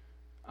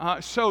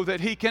so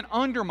that he can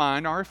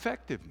undermine our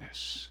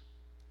effectiveness.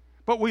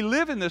 But we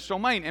live in this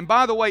domain. And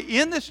by the way,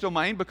 in this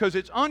domain, because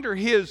it's under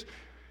his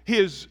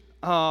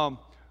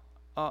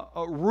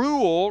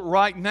rule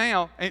right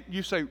now, and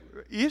you say,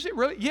 is it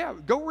really? Yeah,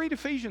 go read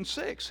Ephesians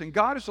 6, and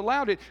God has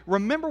allowed it.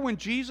 Remember when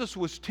Jesus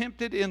was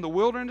tempted in the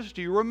wilderness?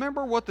 Do you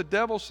remember what the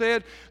devil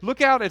said?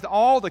 Look out at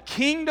all the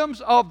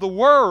kingdoms of the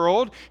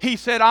world. He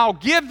said, I'll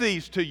give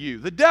these to you.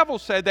 The devil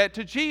said that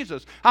to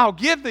Jesus. I'll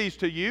give these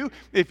to you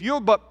if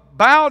you'll but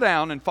bow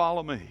down and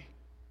follow me.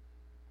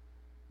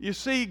 You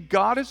see,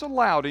 God has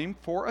allowed him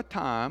for a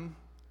time,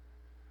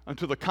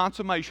 until the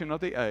consummation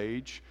of the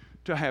age,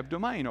 to have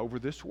domain over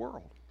this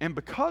world. And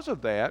because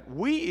of that,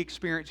 we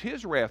experience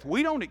his wrath.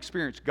 We don't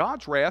experience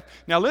God's wrath.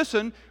 Now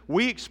listen,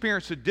 we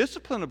experience the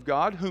discipline of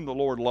God, whom the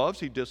Lord loves,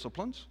 he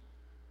disciplines.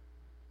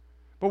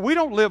 But we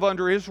don't live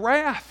under his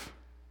wrath.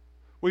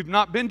 We've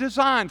not been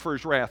designed for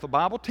his wrath. The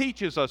Bible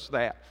teaches us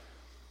that.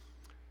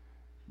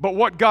 But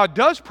what God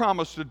does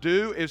promise to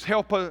do is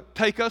help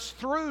take us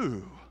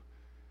through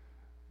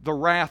the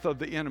wrath of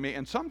the enemy.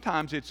 And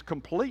sometimes it's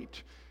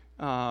complete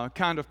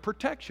kind of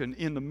protection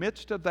in the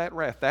midst of that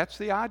wrath. That's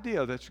the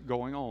idea that's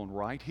going on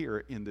right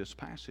here in this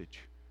passage.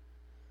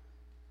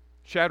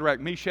 Shadrach,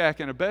 Meshach,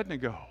 and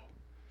Abednego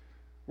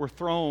were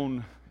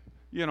thrown,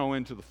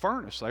 into the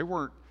furnace. They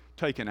weren't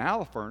taken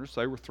out of the furnace.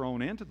 They were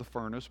thrown into the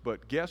furnace,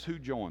 but guess who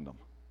joined them?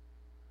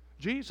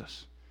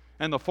 Jesus.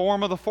 And the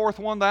form of the fourth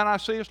one that I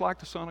see is like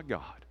the Son of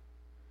God.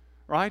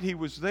 Right? He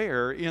was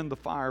there in the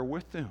fire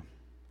with them.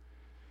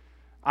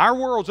 Our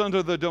world's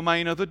under the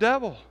domain of the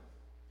devil.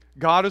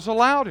 God has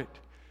allowed it.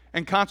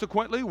 And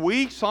consequently,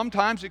 we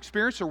sometimes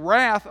experience the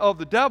wrath of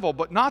the devil,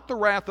 but not the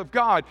wrath of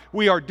God.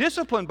 We are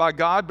disciplined by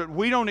God, but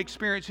we don't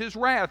experience his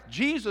wrath.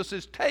 Jesus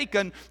has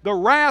taken the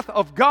wrath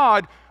of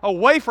God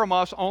away from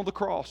us on the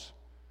cross.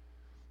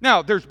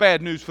 Now, there's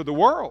bad news for the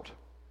world.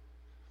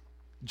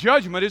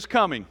 Judgment is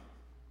coming.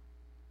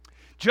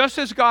 Just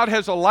as God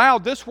has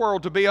allowed this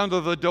world to be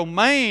under the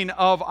domain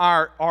of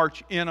our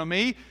arch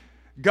enemy,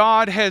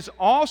 God has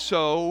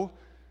also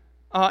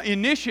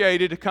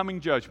initiated a coming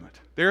judgment.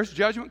 There's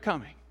judgment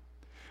coming.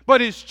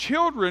 But his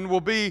children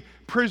will be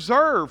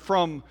preserved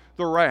from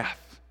the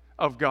wrath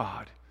of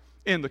God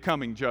in the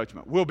coming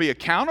judgment. We'll be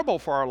accountable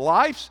for our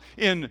lives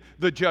in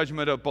the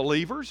judgment of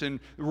believers and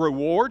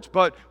rewards,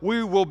 but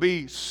we will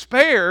be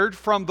spared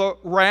from the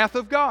wrath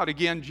of God.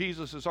 Again,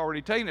 Jesus has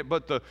already taken it,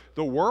 but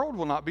the world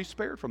will not be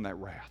spared from that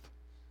wrath.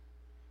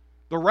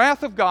 The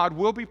wrath of God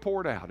will be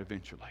poured out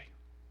eventually.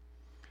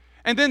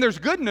 And then there's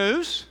good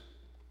news.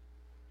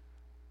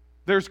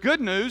 There's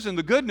good news, and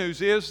the good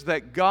news is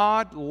that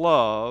God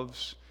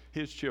loves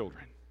his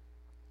children.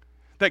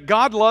 That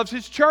God loves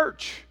his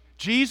church.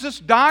 Jesus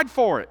died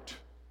for it.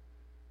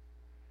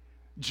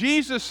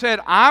 Jesus said,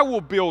 I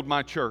will build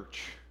my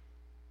church.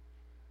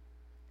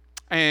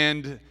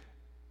 And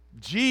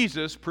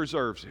Jesus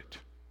preserves it.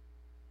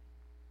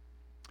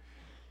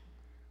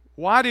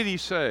 Why did he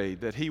say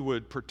that he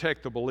would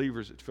protect the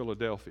believers at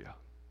Philadelphia?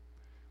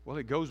 Well,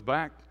 it goes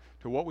back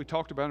to what we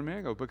talked about a minute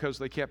ago, because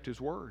they kept his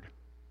word.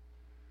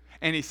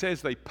 And he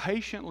says they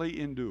patiently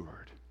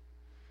endured.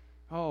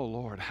 Oh,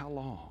 Lord, how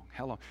long?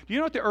 How long? Do you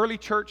know what the early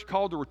church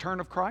called the return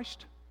of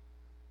Christ?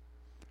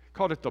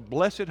 Called it the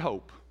blessed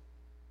hope.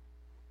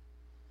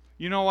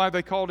 You know why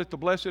they called it the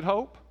blessed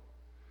hope?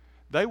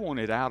 They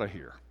wanted out of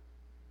here.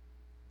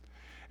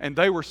 And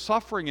they were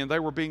suffering and they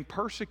were being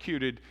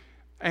persecuted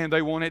and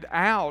they wanted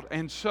out.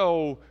 And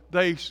so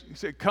they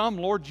said, come,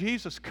 Lord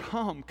Jesus,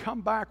 come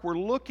back. We're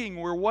looking,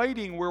 we're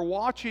waiting, we're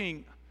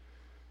watching.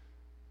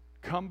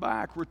 Come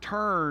back,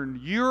 return.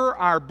 You're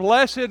our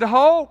blessed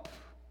hope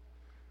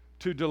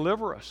to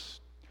deliver us,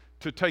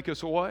 to take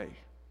us away.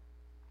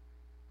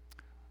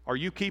 Are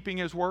you keeping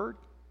His word?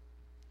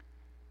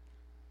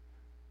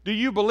 Do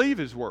you believe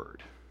His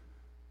word?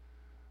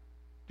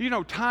 You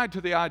know, tied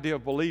to the idea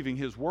of believing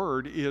His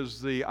word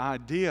is the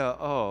idea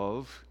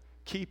of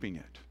keeping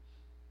it.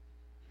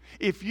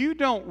 If you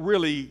don't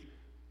really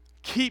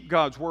keep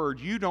God's word,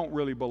 you don't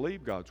really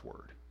believe God's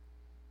word.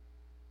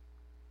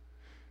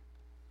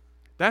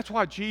 That's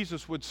why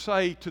Jesus would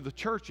say to the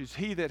churches,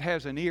 he that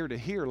has an ear to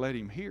hear, let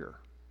him hear.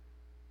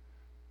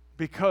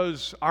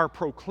 Because our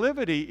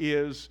proclivity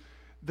is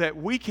that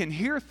we can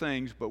hear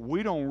things, but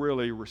we don't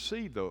really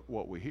receive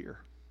what we hear.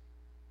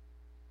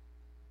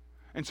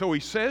 And so he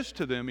says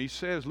to them, he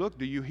says, look,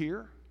 do you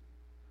hear?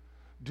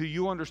 Do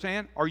you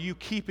understand? Are you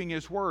keeping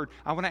His word?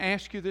 I want to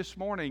ask you this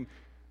morning,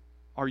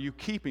 are you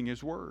keeping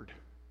His word?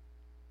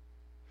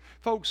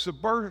 Folks, the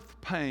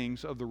birth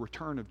pangs of the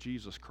return of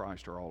Jesus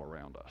Christ are all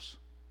around us.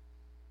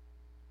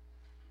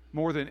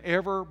 More than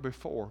ever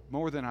before,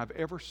 more than I've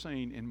ever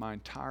seen in my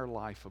entire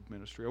life of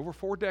ministry. Over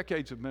 4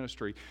 decades of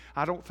ministry,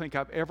 I don't think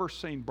I've ever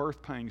seen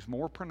birth pangs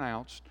more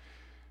pronounced.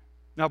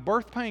 Now,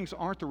 birth pangs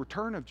aren't the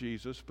return of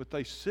Jesus, but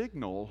they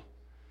signal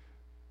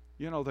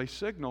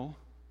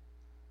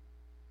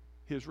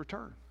His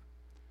return.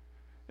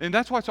 And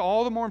that's why it's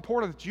all the more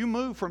important that you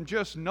move from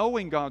just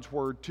knowing God's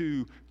word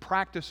to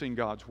practicing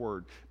God's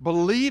word,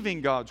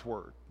 believing God's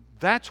word.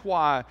 That's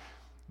why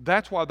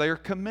they are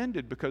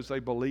commended, because they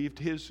believed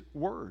His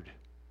word.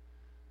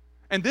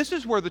 And this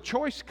is where the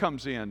choice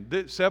comes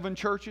in. 7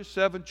 churches,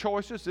 7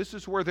 choices. This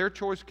is where their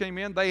choice came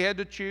in. They had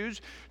to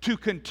choose to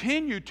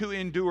continue to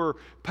endure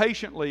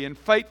patiently and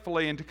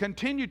faithfully and to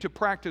continue to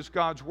practice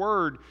God's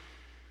word,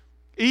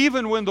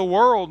 even when the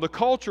world, the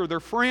culture,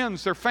 their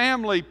friends, their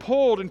family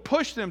pulled and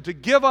pushed them to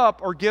give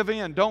up or give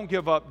in. Don't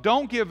give up.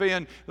 Don't give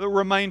in.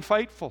 Remain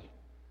faithful.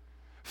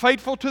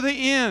 Faithful to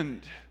the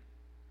end.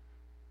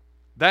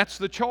 That's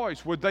the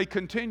choice. Would they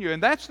continue?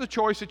 And that's the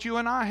choice that you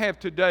and I have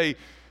today.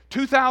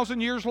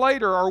 2,000 years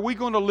later, are we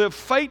going to live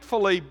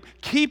faithfully,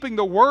 keeping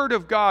the Word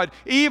of God,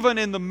 even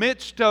in the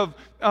midst of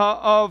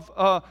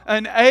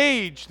an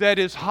age that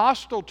is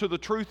hostile to the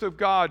truth of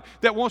God,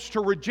 that wants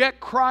to reject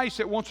Christ,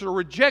 that wants to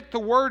reject the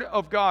Word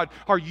of God?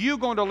 Are you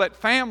going to let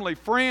family,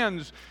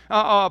 friends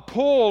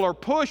pull or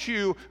push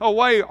you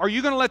away? Are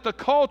you going to let the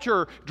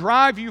culture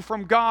drive you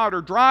from God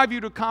or drive you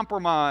to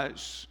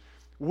compromise?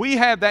 We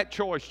have that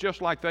choice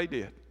just like they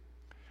did.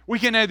 We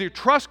can either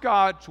trust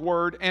God's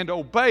Word and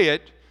obey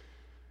it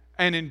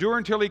and endure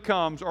until He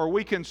comes, or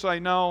we can say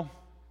no,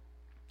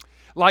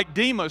 like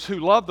Demas, who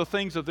loved the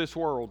things of this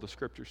world, the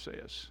Scripture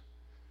says,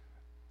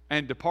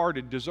 and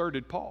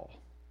deserted Paul.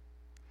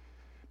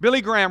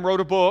 Billy Graham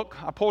wrote a book.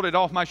 I pulled it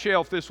off my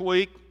shelf this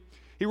week.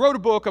 He wrote a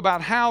book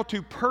about how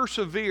to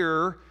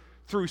persevere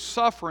through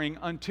suffering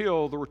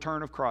until the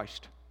return of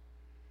Christ.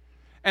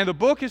 And the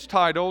book is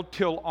titled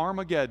Till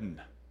Armageddon.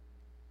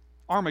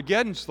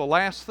 Armageddon's the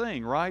last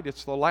thing, right?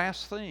 It's the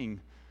last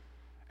thing.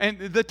 And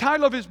the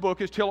title of his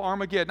book is Till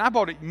Armageddon. I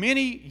bought it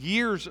many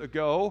years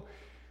ago,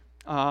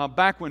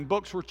 back when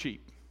books were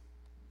cheap.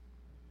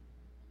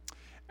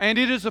 And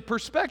it is a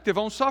perspective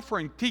on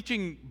suffering,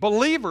 teaching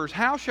believers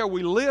how shall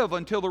we live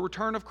until the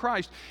return of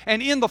Christ.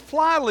 And in the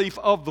flyleaf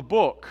of the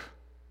book,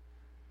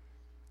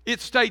 it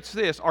states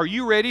this: are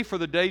you ready for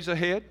the days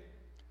ahead?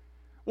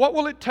 What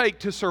will it take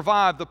to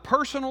survive the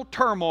personal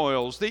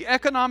turmoils, the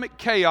economic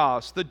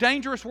chaos, the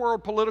dangerous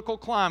world political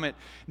climate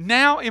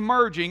now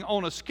emerging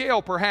on a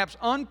scale perhaps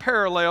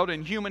unparalleled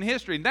in human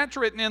history? And that's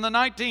written in the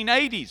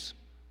 1980s.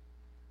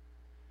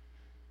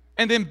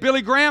 And then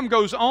Billy Graham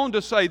goes on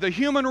to say the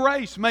human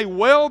race may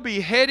well be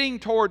heading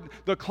toward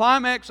the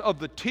climax of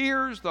the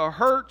tears, the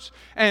hurts,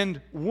 and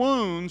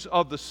wounds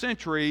of the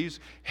centuries,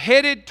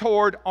 headed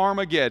toward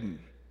Armageddon.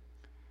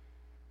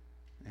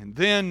 And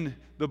then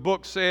the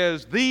book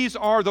says, these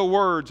are the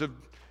words of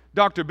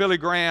Dr. Billy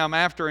Graham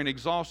after an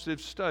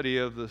exhaustive study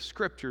of the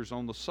Scriptures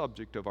on the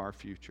subject of our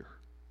future.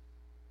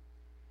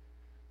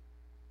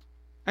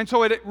 And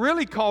so it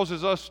really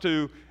causes us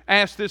to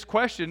ask this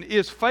question: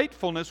 is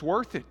faithfulness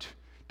worth it?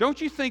 Don't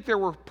you think there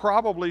were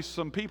probably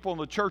some people in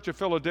the Church of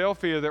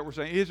Philadelphia that were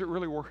saying, is it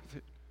really worth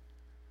it?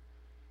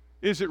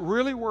 Is it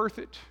really worth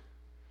it?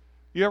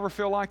 You ever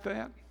feel like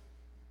that?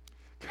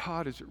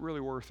 God, is it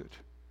really worth it?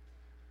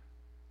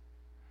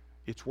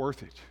 It's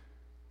worth it.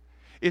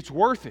 It's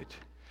worth it.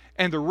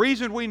 And the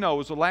reason we know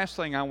is the last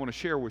thing I want to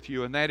share with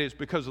you, and that is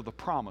because of the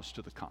promise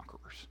to the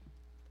conquerors.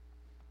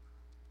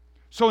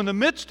 So in the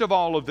midst of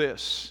all of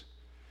this,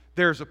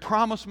 there's a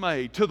promise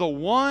made to the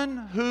one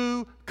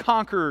who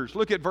conquers.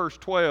 Look at verse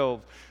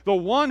 12. The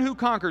one who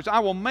conquers, I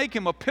will make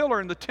him a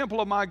pillar in the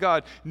temple of my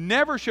God.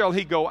 Never shall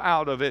he go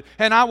out of it.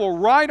 And I will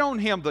write on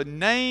him the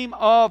name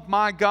of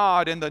my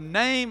God and the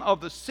name of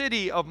the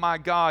city of my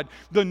God,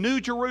 the new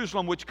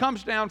Jerusalem, which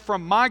comes down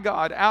from my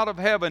God out of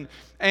heaven,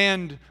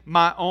 and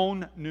my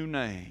own new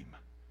name.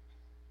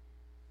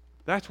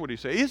 That's what he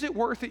says. Is it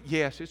worth it?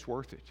 Yes, it's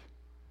worth it.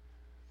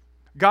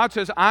 God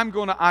says, I'm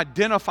going to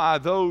identify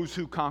those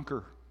who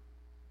conquer.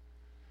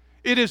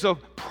 It is a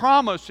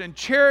promise and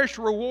cherished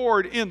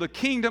reward in the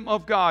kingdom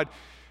of God.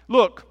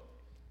 Look,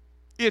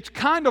 it's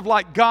kind of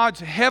like God's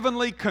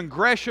heavenly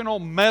congressional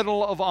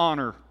medal of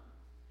honor.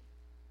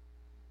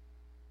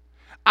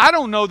 I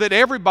don't know that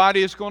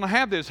everybody is going to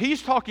have this.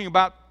 He's talking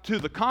about to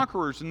the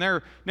conquerors.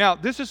 Now,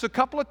 this is a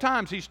couple of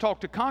times he's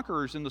talked to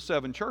conquerors in the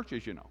 7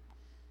 churches, you know.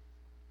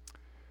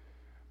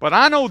 But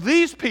I know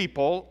these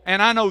people,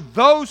 and I know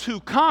those who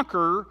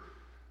conquer,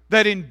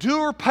 that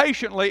endure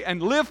patiently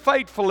and live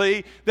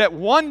faithfully, that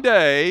one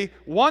day,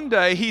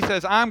 he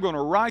says, I'm going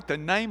to write the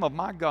name of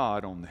my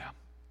God on them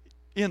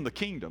in the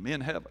kingdom,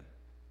 in heaven.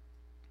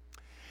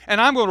 And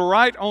I'm going to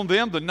write on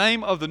them the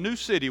name of the new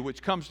city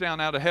which comes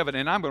down out of heaven,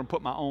 and I'm going to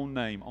put my own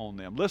name on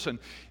them. Listen,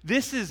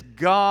 this is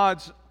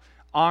God's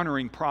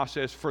honoring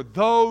process for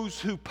those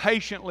who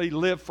patiently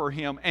lived for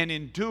Him and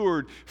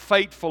endured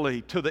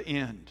faithfully to the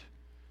end.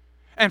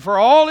 And for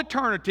all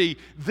eternity,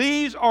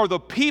 these are the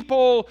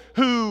people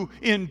who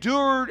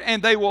endured,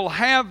 and they will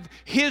have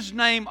His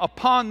name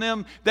upon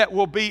them that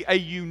will be a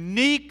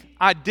unique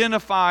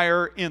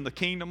identifier in the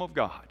kingdom of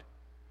God.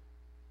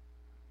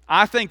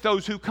 I think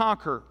those who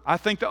conquer, I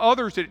think the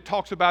others that it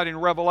talks about in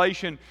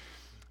Revelation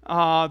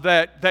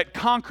that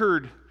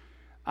conquered,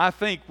 I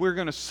think we're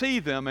going to see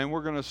them and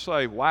we're going to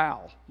say,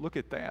 wow, look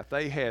at that.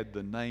 They've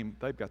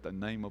got the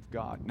name of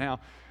God.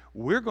 Now,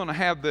 we're going to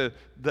have the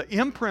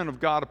imprint of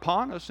God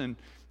upon us,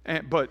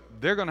 but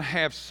they're going to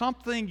have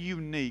something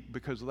unique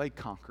because they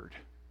conquered.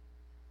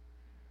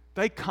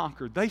 They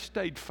conquered. They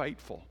stayed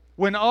faithful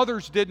when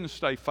others didn't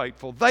stay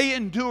faithful. They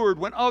endured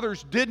when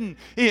others didn't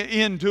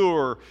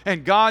endure.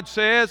 And God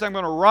says, I'm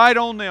going to write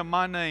on them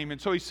my name.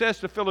 And so He says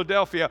to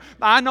Philadelphia,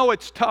 I know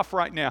it's tough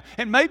right now.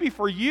 And maybe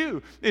for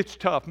you it's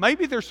tough.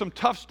 Maybe there's some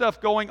tough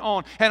stuff going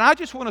on. And I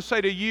just want to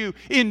say to you,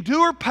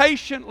 endure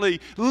patiently.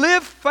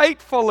 Live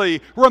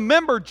faithfully.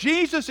 Remember,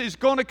 Jesus is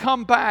going to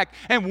come back.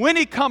 And when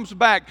He comes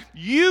back,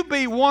 you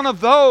be one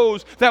of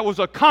those that was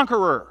a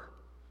conqueror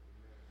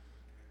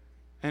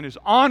and is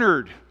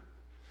honored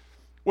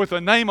with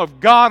the name of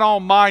God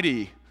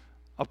Almighty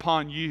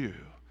upon you.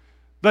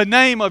 The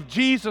name of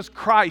Jesus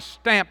Christ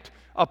stamped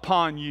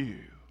upon you.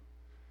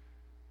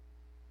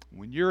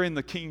 When you're in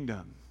the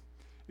kingdom,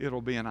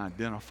 it'll be an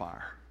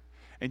identifier.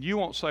 And you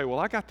won't say, well,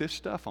 I got this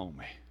stuff on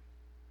me.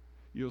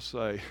 You'll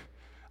say,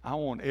 I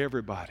want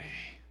everybody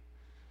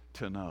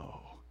to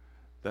know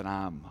that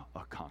I'm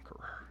a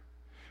conqueror.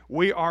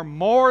 We are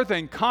more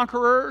than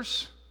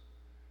conquerors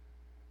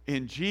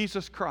in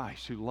Jesus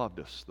Christ who loved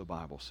us, the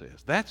Bible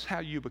says. That's how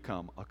you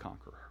become a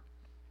conqueror.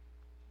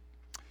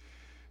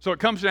 So it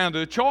comes down to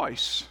the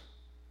choice.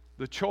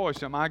 The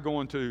choice, am I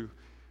going to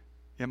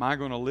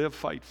live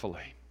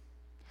faithfully?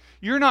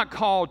 You're not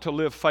called to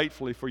live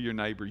faithfully for your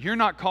neighbor. You're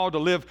not called to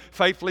live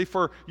faithfully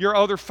for your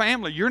other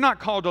family. You're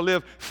not called to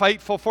live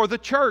faithful for the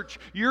church.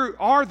 You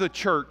are the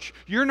church.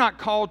 You're not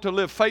called to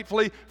live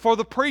faithfully for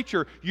the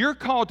preacher. You're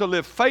called to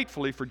live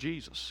faithfully for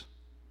Jesus.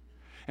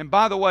 And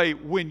by the way,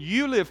 when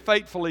you live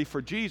faithfully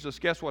for Jesus,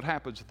 guess what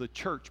happens? The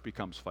church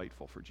becomes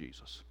faithful for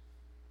Jesus.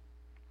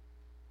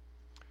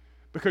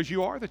 Because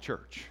you are the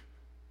church.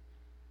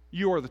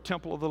 You are the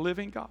temple of the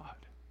living God.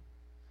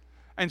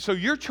 And so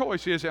your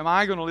choice is, am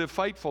I going to live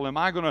faithful? Am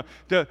I going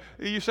to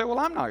you say, well,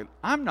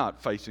 I'm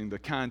not facing the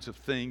kinds of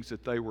things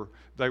that they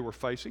were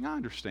facing. I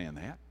understand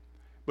that.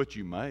 But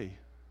you may.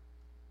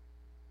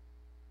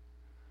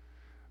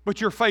 But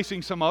you're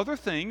facing some other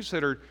things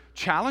that are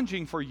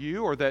challenging for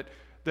you, or that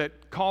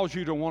cause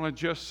you to want to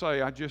just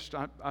say, I just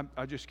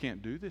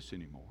can't do this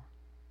anymore.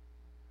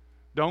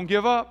 Don't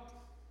give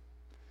up.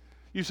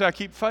 You say, I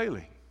keep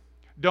failing.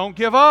 Don't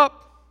give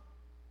up.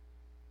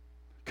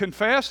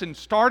 Confess and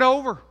start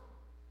over.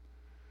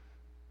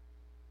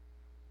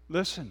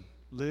 Listen,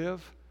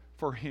 live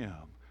for Him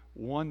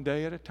one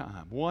day at a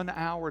time, 1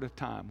 hour at a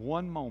time,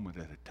 1 moment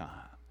at a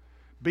time.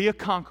 Be a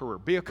conqueror.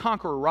 Be a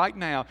conqueror right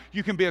now.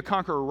 You can be a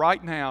conqueror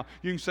right now.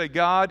 You can say,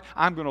 God,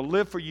 I'm going to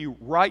live for you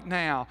right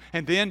now.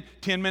 And then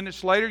 10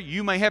 minutes later,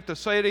 you may have to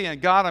say it again,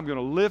 God, I'm going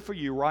to live for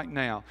you right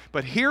now.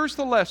 But here's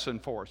the lesson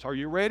for us. Are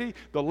you ready?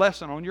 The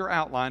lesson on your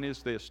outline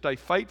is this. Stay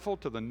faithful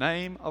to the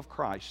name of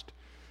Christ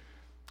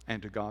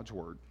and to God's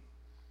Word.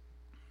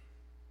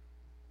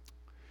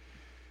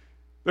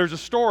 There's a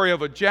story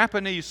of a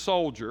Japanese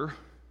soldier,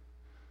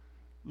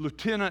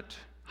 Lieutenant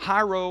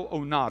Hiro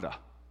Onoda.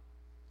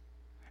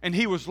 And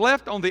he was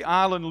left on the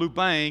island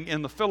Lubang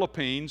in the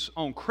Philippines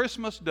on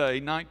Christmas Day,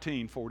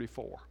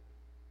 1944.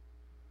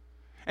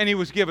 And he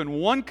was given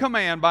one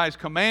command by his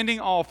commanding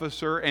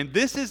officer, and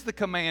this is the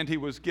command he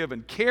was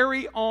given: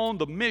 carry on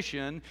the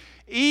mission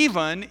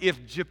even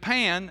if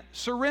Japan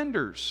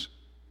surrenders.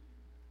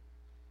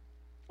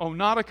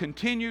 Onoda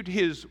continued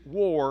his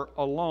war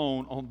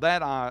alone on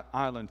that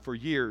island for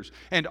years,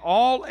 and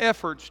all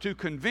efforts to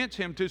convince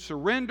him to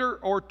surrender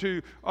or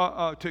to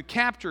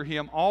capture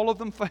him, all of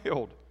them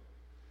failed.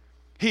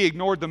 He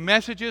ignored the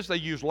messages. They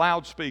used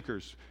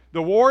loudspeakers.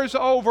 The war is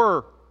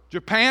over.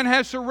 Japan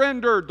has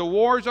surrendered. The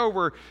war is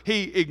over.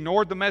 He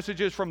ignored the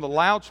messages from the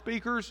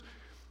loudspeakers.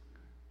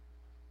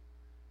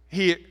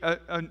 he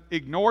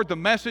ignored the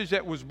message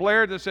that was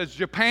blared that says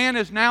Japan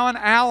is now an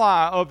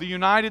ally of the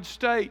United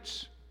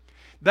States.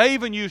 They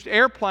even used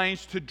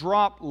airplanes to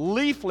drop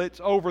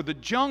leaflets over the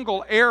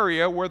jungle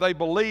area where they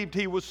believed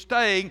he was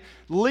staying,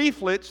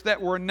 leaflets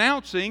that were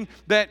announcing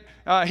that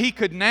he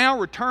could now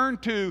return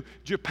to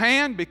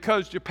Japan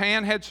because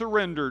Japan had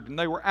surrendered and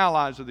they were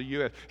allies of the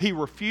U.S. He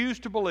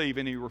refused to believe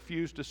and he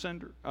refused to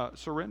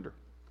surrender.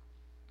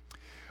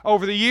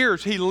 Over the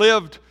years, he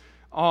lived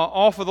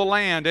off of the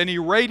land, and he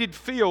raided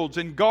fields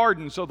and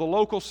gardens of the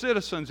local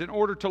citizens in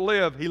order to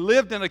live. He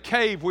lived in a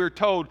cave, we're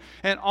told,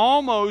 and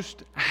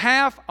almost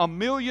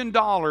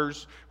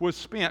 $500,000 was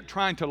spent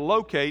trying to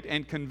locate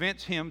and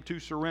convince him to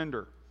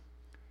surrender.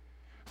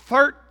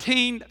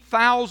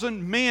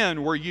 13,000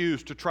 men were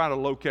used to try to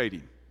locate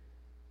him.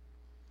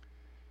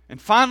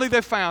 And finally they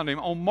found him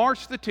on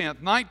March the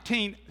 10th,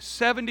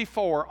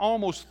 1974,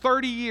 almost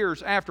 30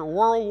 years after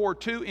World War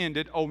II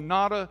ended.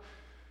 Onoda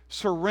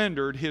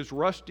surrendered his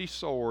rusty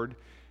sword,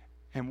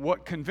 and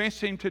what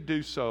convinced him to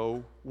do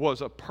so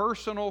was a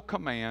personal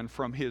command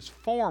from his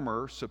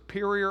former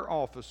superior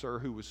officer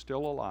who was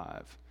still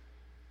alive.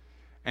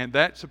 And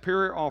that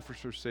superior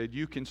officer said,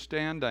 "You can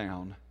stand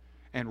down,"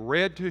 and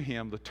read to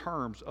him the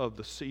terms of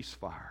the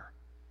ceasefire.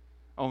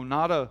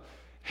 Onoda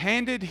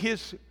handed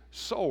his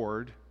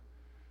sword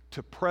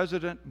to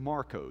President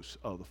Marcos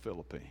of the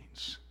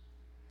Philippines,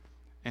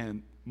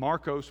 and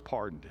Marcos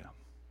pardoned him.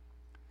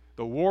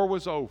 The war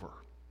was over.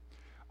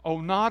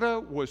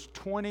 Onoda was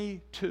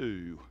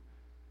 22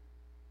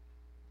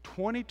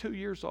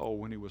 years old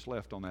when he was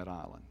left on that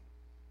island.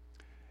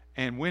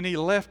 And when he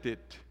left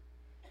it,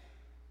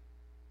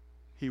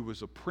 he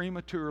was a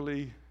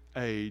prematurely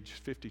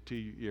aged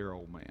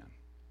 52-year-old man.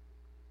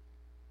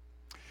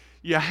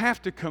 You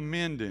have to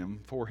commend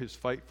him for his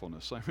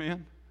faithfulness,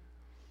 amen?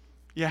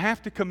 You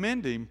have to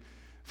commend him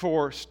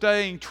for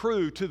staying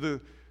true to the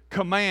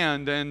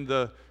command and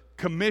the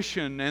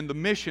commission and the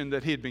mission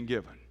that he had been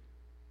given.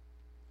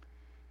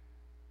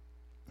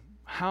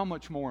 How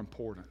much more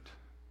important,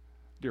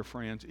 dear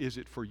friends, is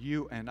it for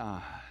you and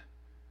I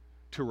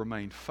to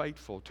remain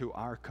faithful to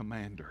our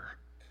commander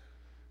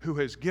who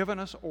has given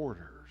us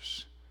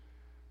orders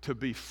to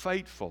be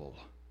faithful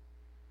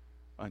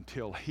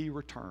until he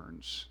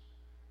returns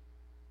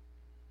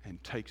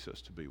and takes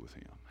us to be with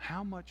him?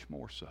 How much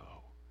more so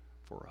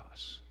for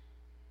us?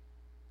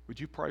 Would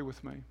you pray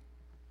with me?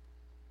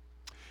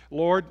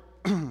 Lord,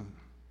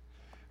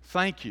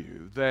 thank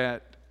you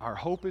that our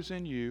hope is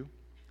in you.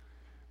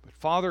 But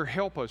Father,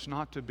 help us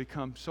not to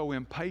become so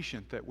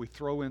impatient that we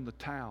throw in the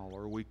towel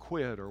or we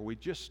quit or we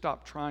just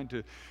stop trying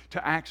to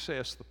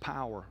access the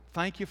power.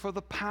 Thank you for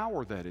the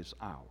power that is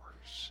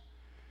ours.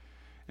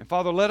 And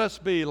Father, let us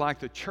be like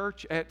the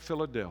church at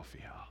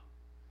Philadelphia,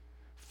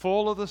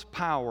 full of this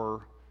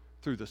power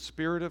through the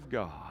Spirit of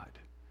God,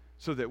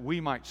 so that we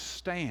might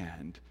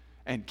stand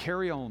and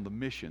carry on the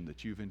mission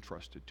that you've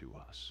entrusted to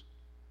us.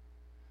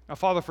 Now,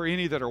 Father, for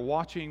any that are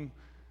watching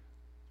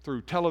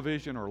through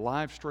television or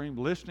live stream,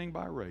 listening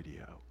by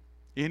radio,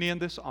 any in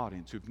this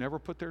audience who've never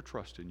put their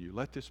trust in you,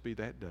 let this be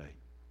that day.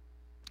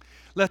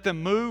 Let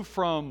them move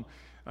from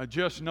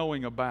just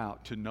knowing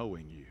about to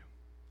knowing you.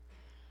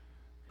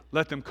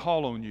 Let them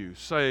call on you,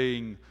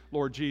 saying,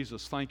 "Lord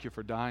Jesus, thank you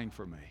for dying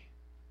for me.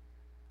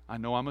 I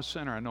know I'm a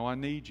sinner. I know I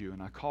need you,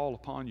 and I call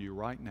upon you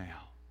right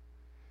now.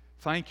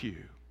 Thank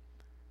you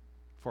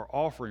for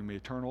offering me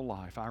eternal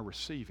life. I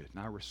receive it,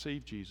 and I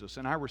receive Jesus,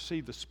 and I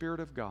receive the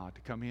Spirit of God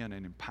to come in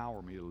and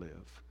empower me to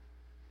live."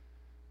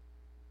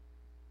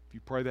 If you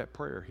pray that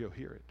prayer, He'll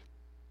hear it.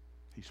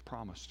 He's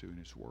promised to in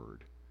His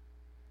Word.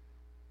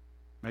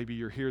 Maybe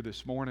you're here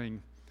this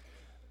morning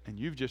and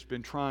you've just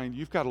been trying,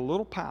 you've got a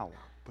little power,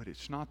 but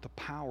it's not the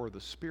power of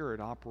the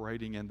Spirit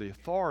operating and the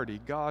authority.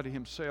 God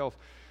Himself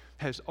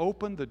has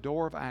opened the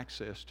door of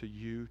access to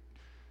you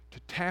to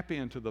tap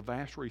into the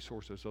vast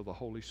resources of the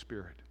Holy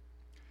Spirit.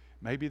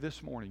 Maybe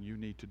this morning you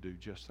need to do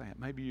just that.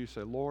 Maybe you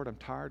say, "Lord, I'm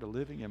tired of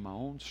living in my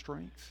own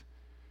strength.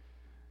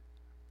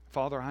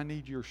 Father, I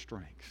need your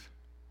strength.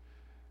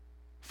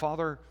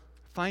 Father,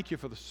 thank you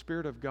for the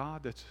Spirit of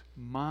God that's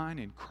mine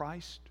in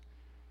Christ.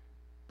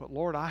 But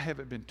Lord, I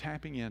haven't been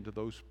tapping into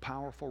those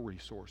powerful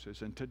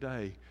resources. And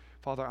today,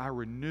 Father, I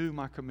renew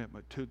my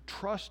commitment to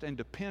trust and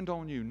depend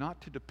on you,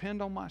 not to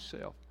depend on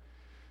myself,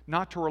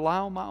 not to rely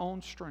on my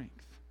own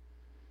strength,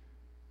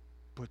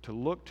 but to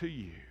look to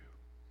you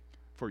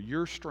for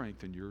your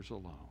strength and yours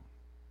alone."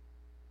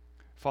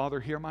 Father,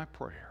 hear my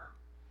prayer.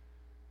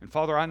 And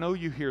Father, I know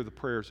you hear the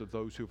prayers of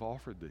those who've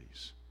offered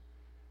these.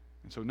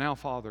 And so now,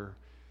 Father,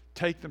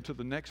 take them to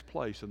the next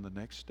place and the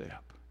next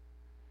step.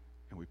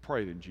 And we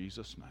pray it in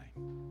Jesus'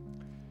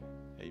 name.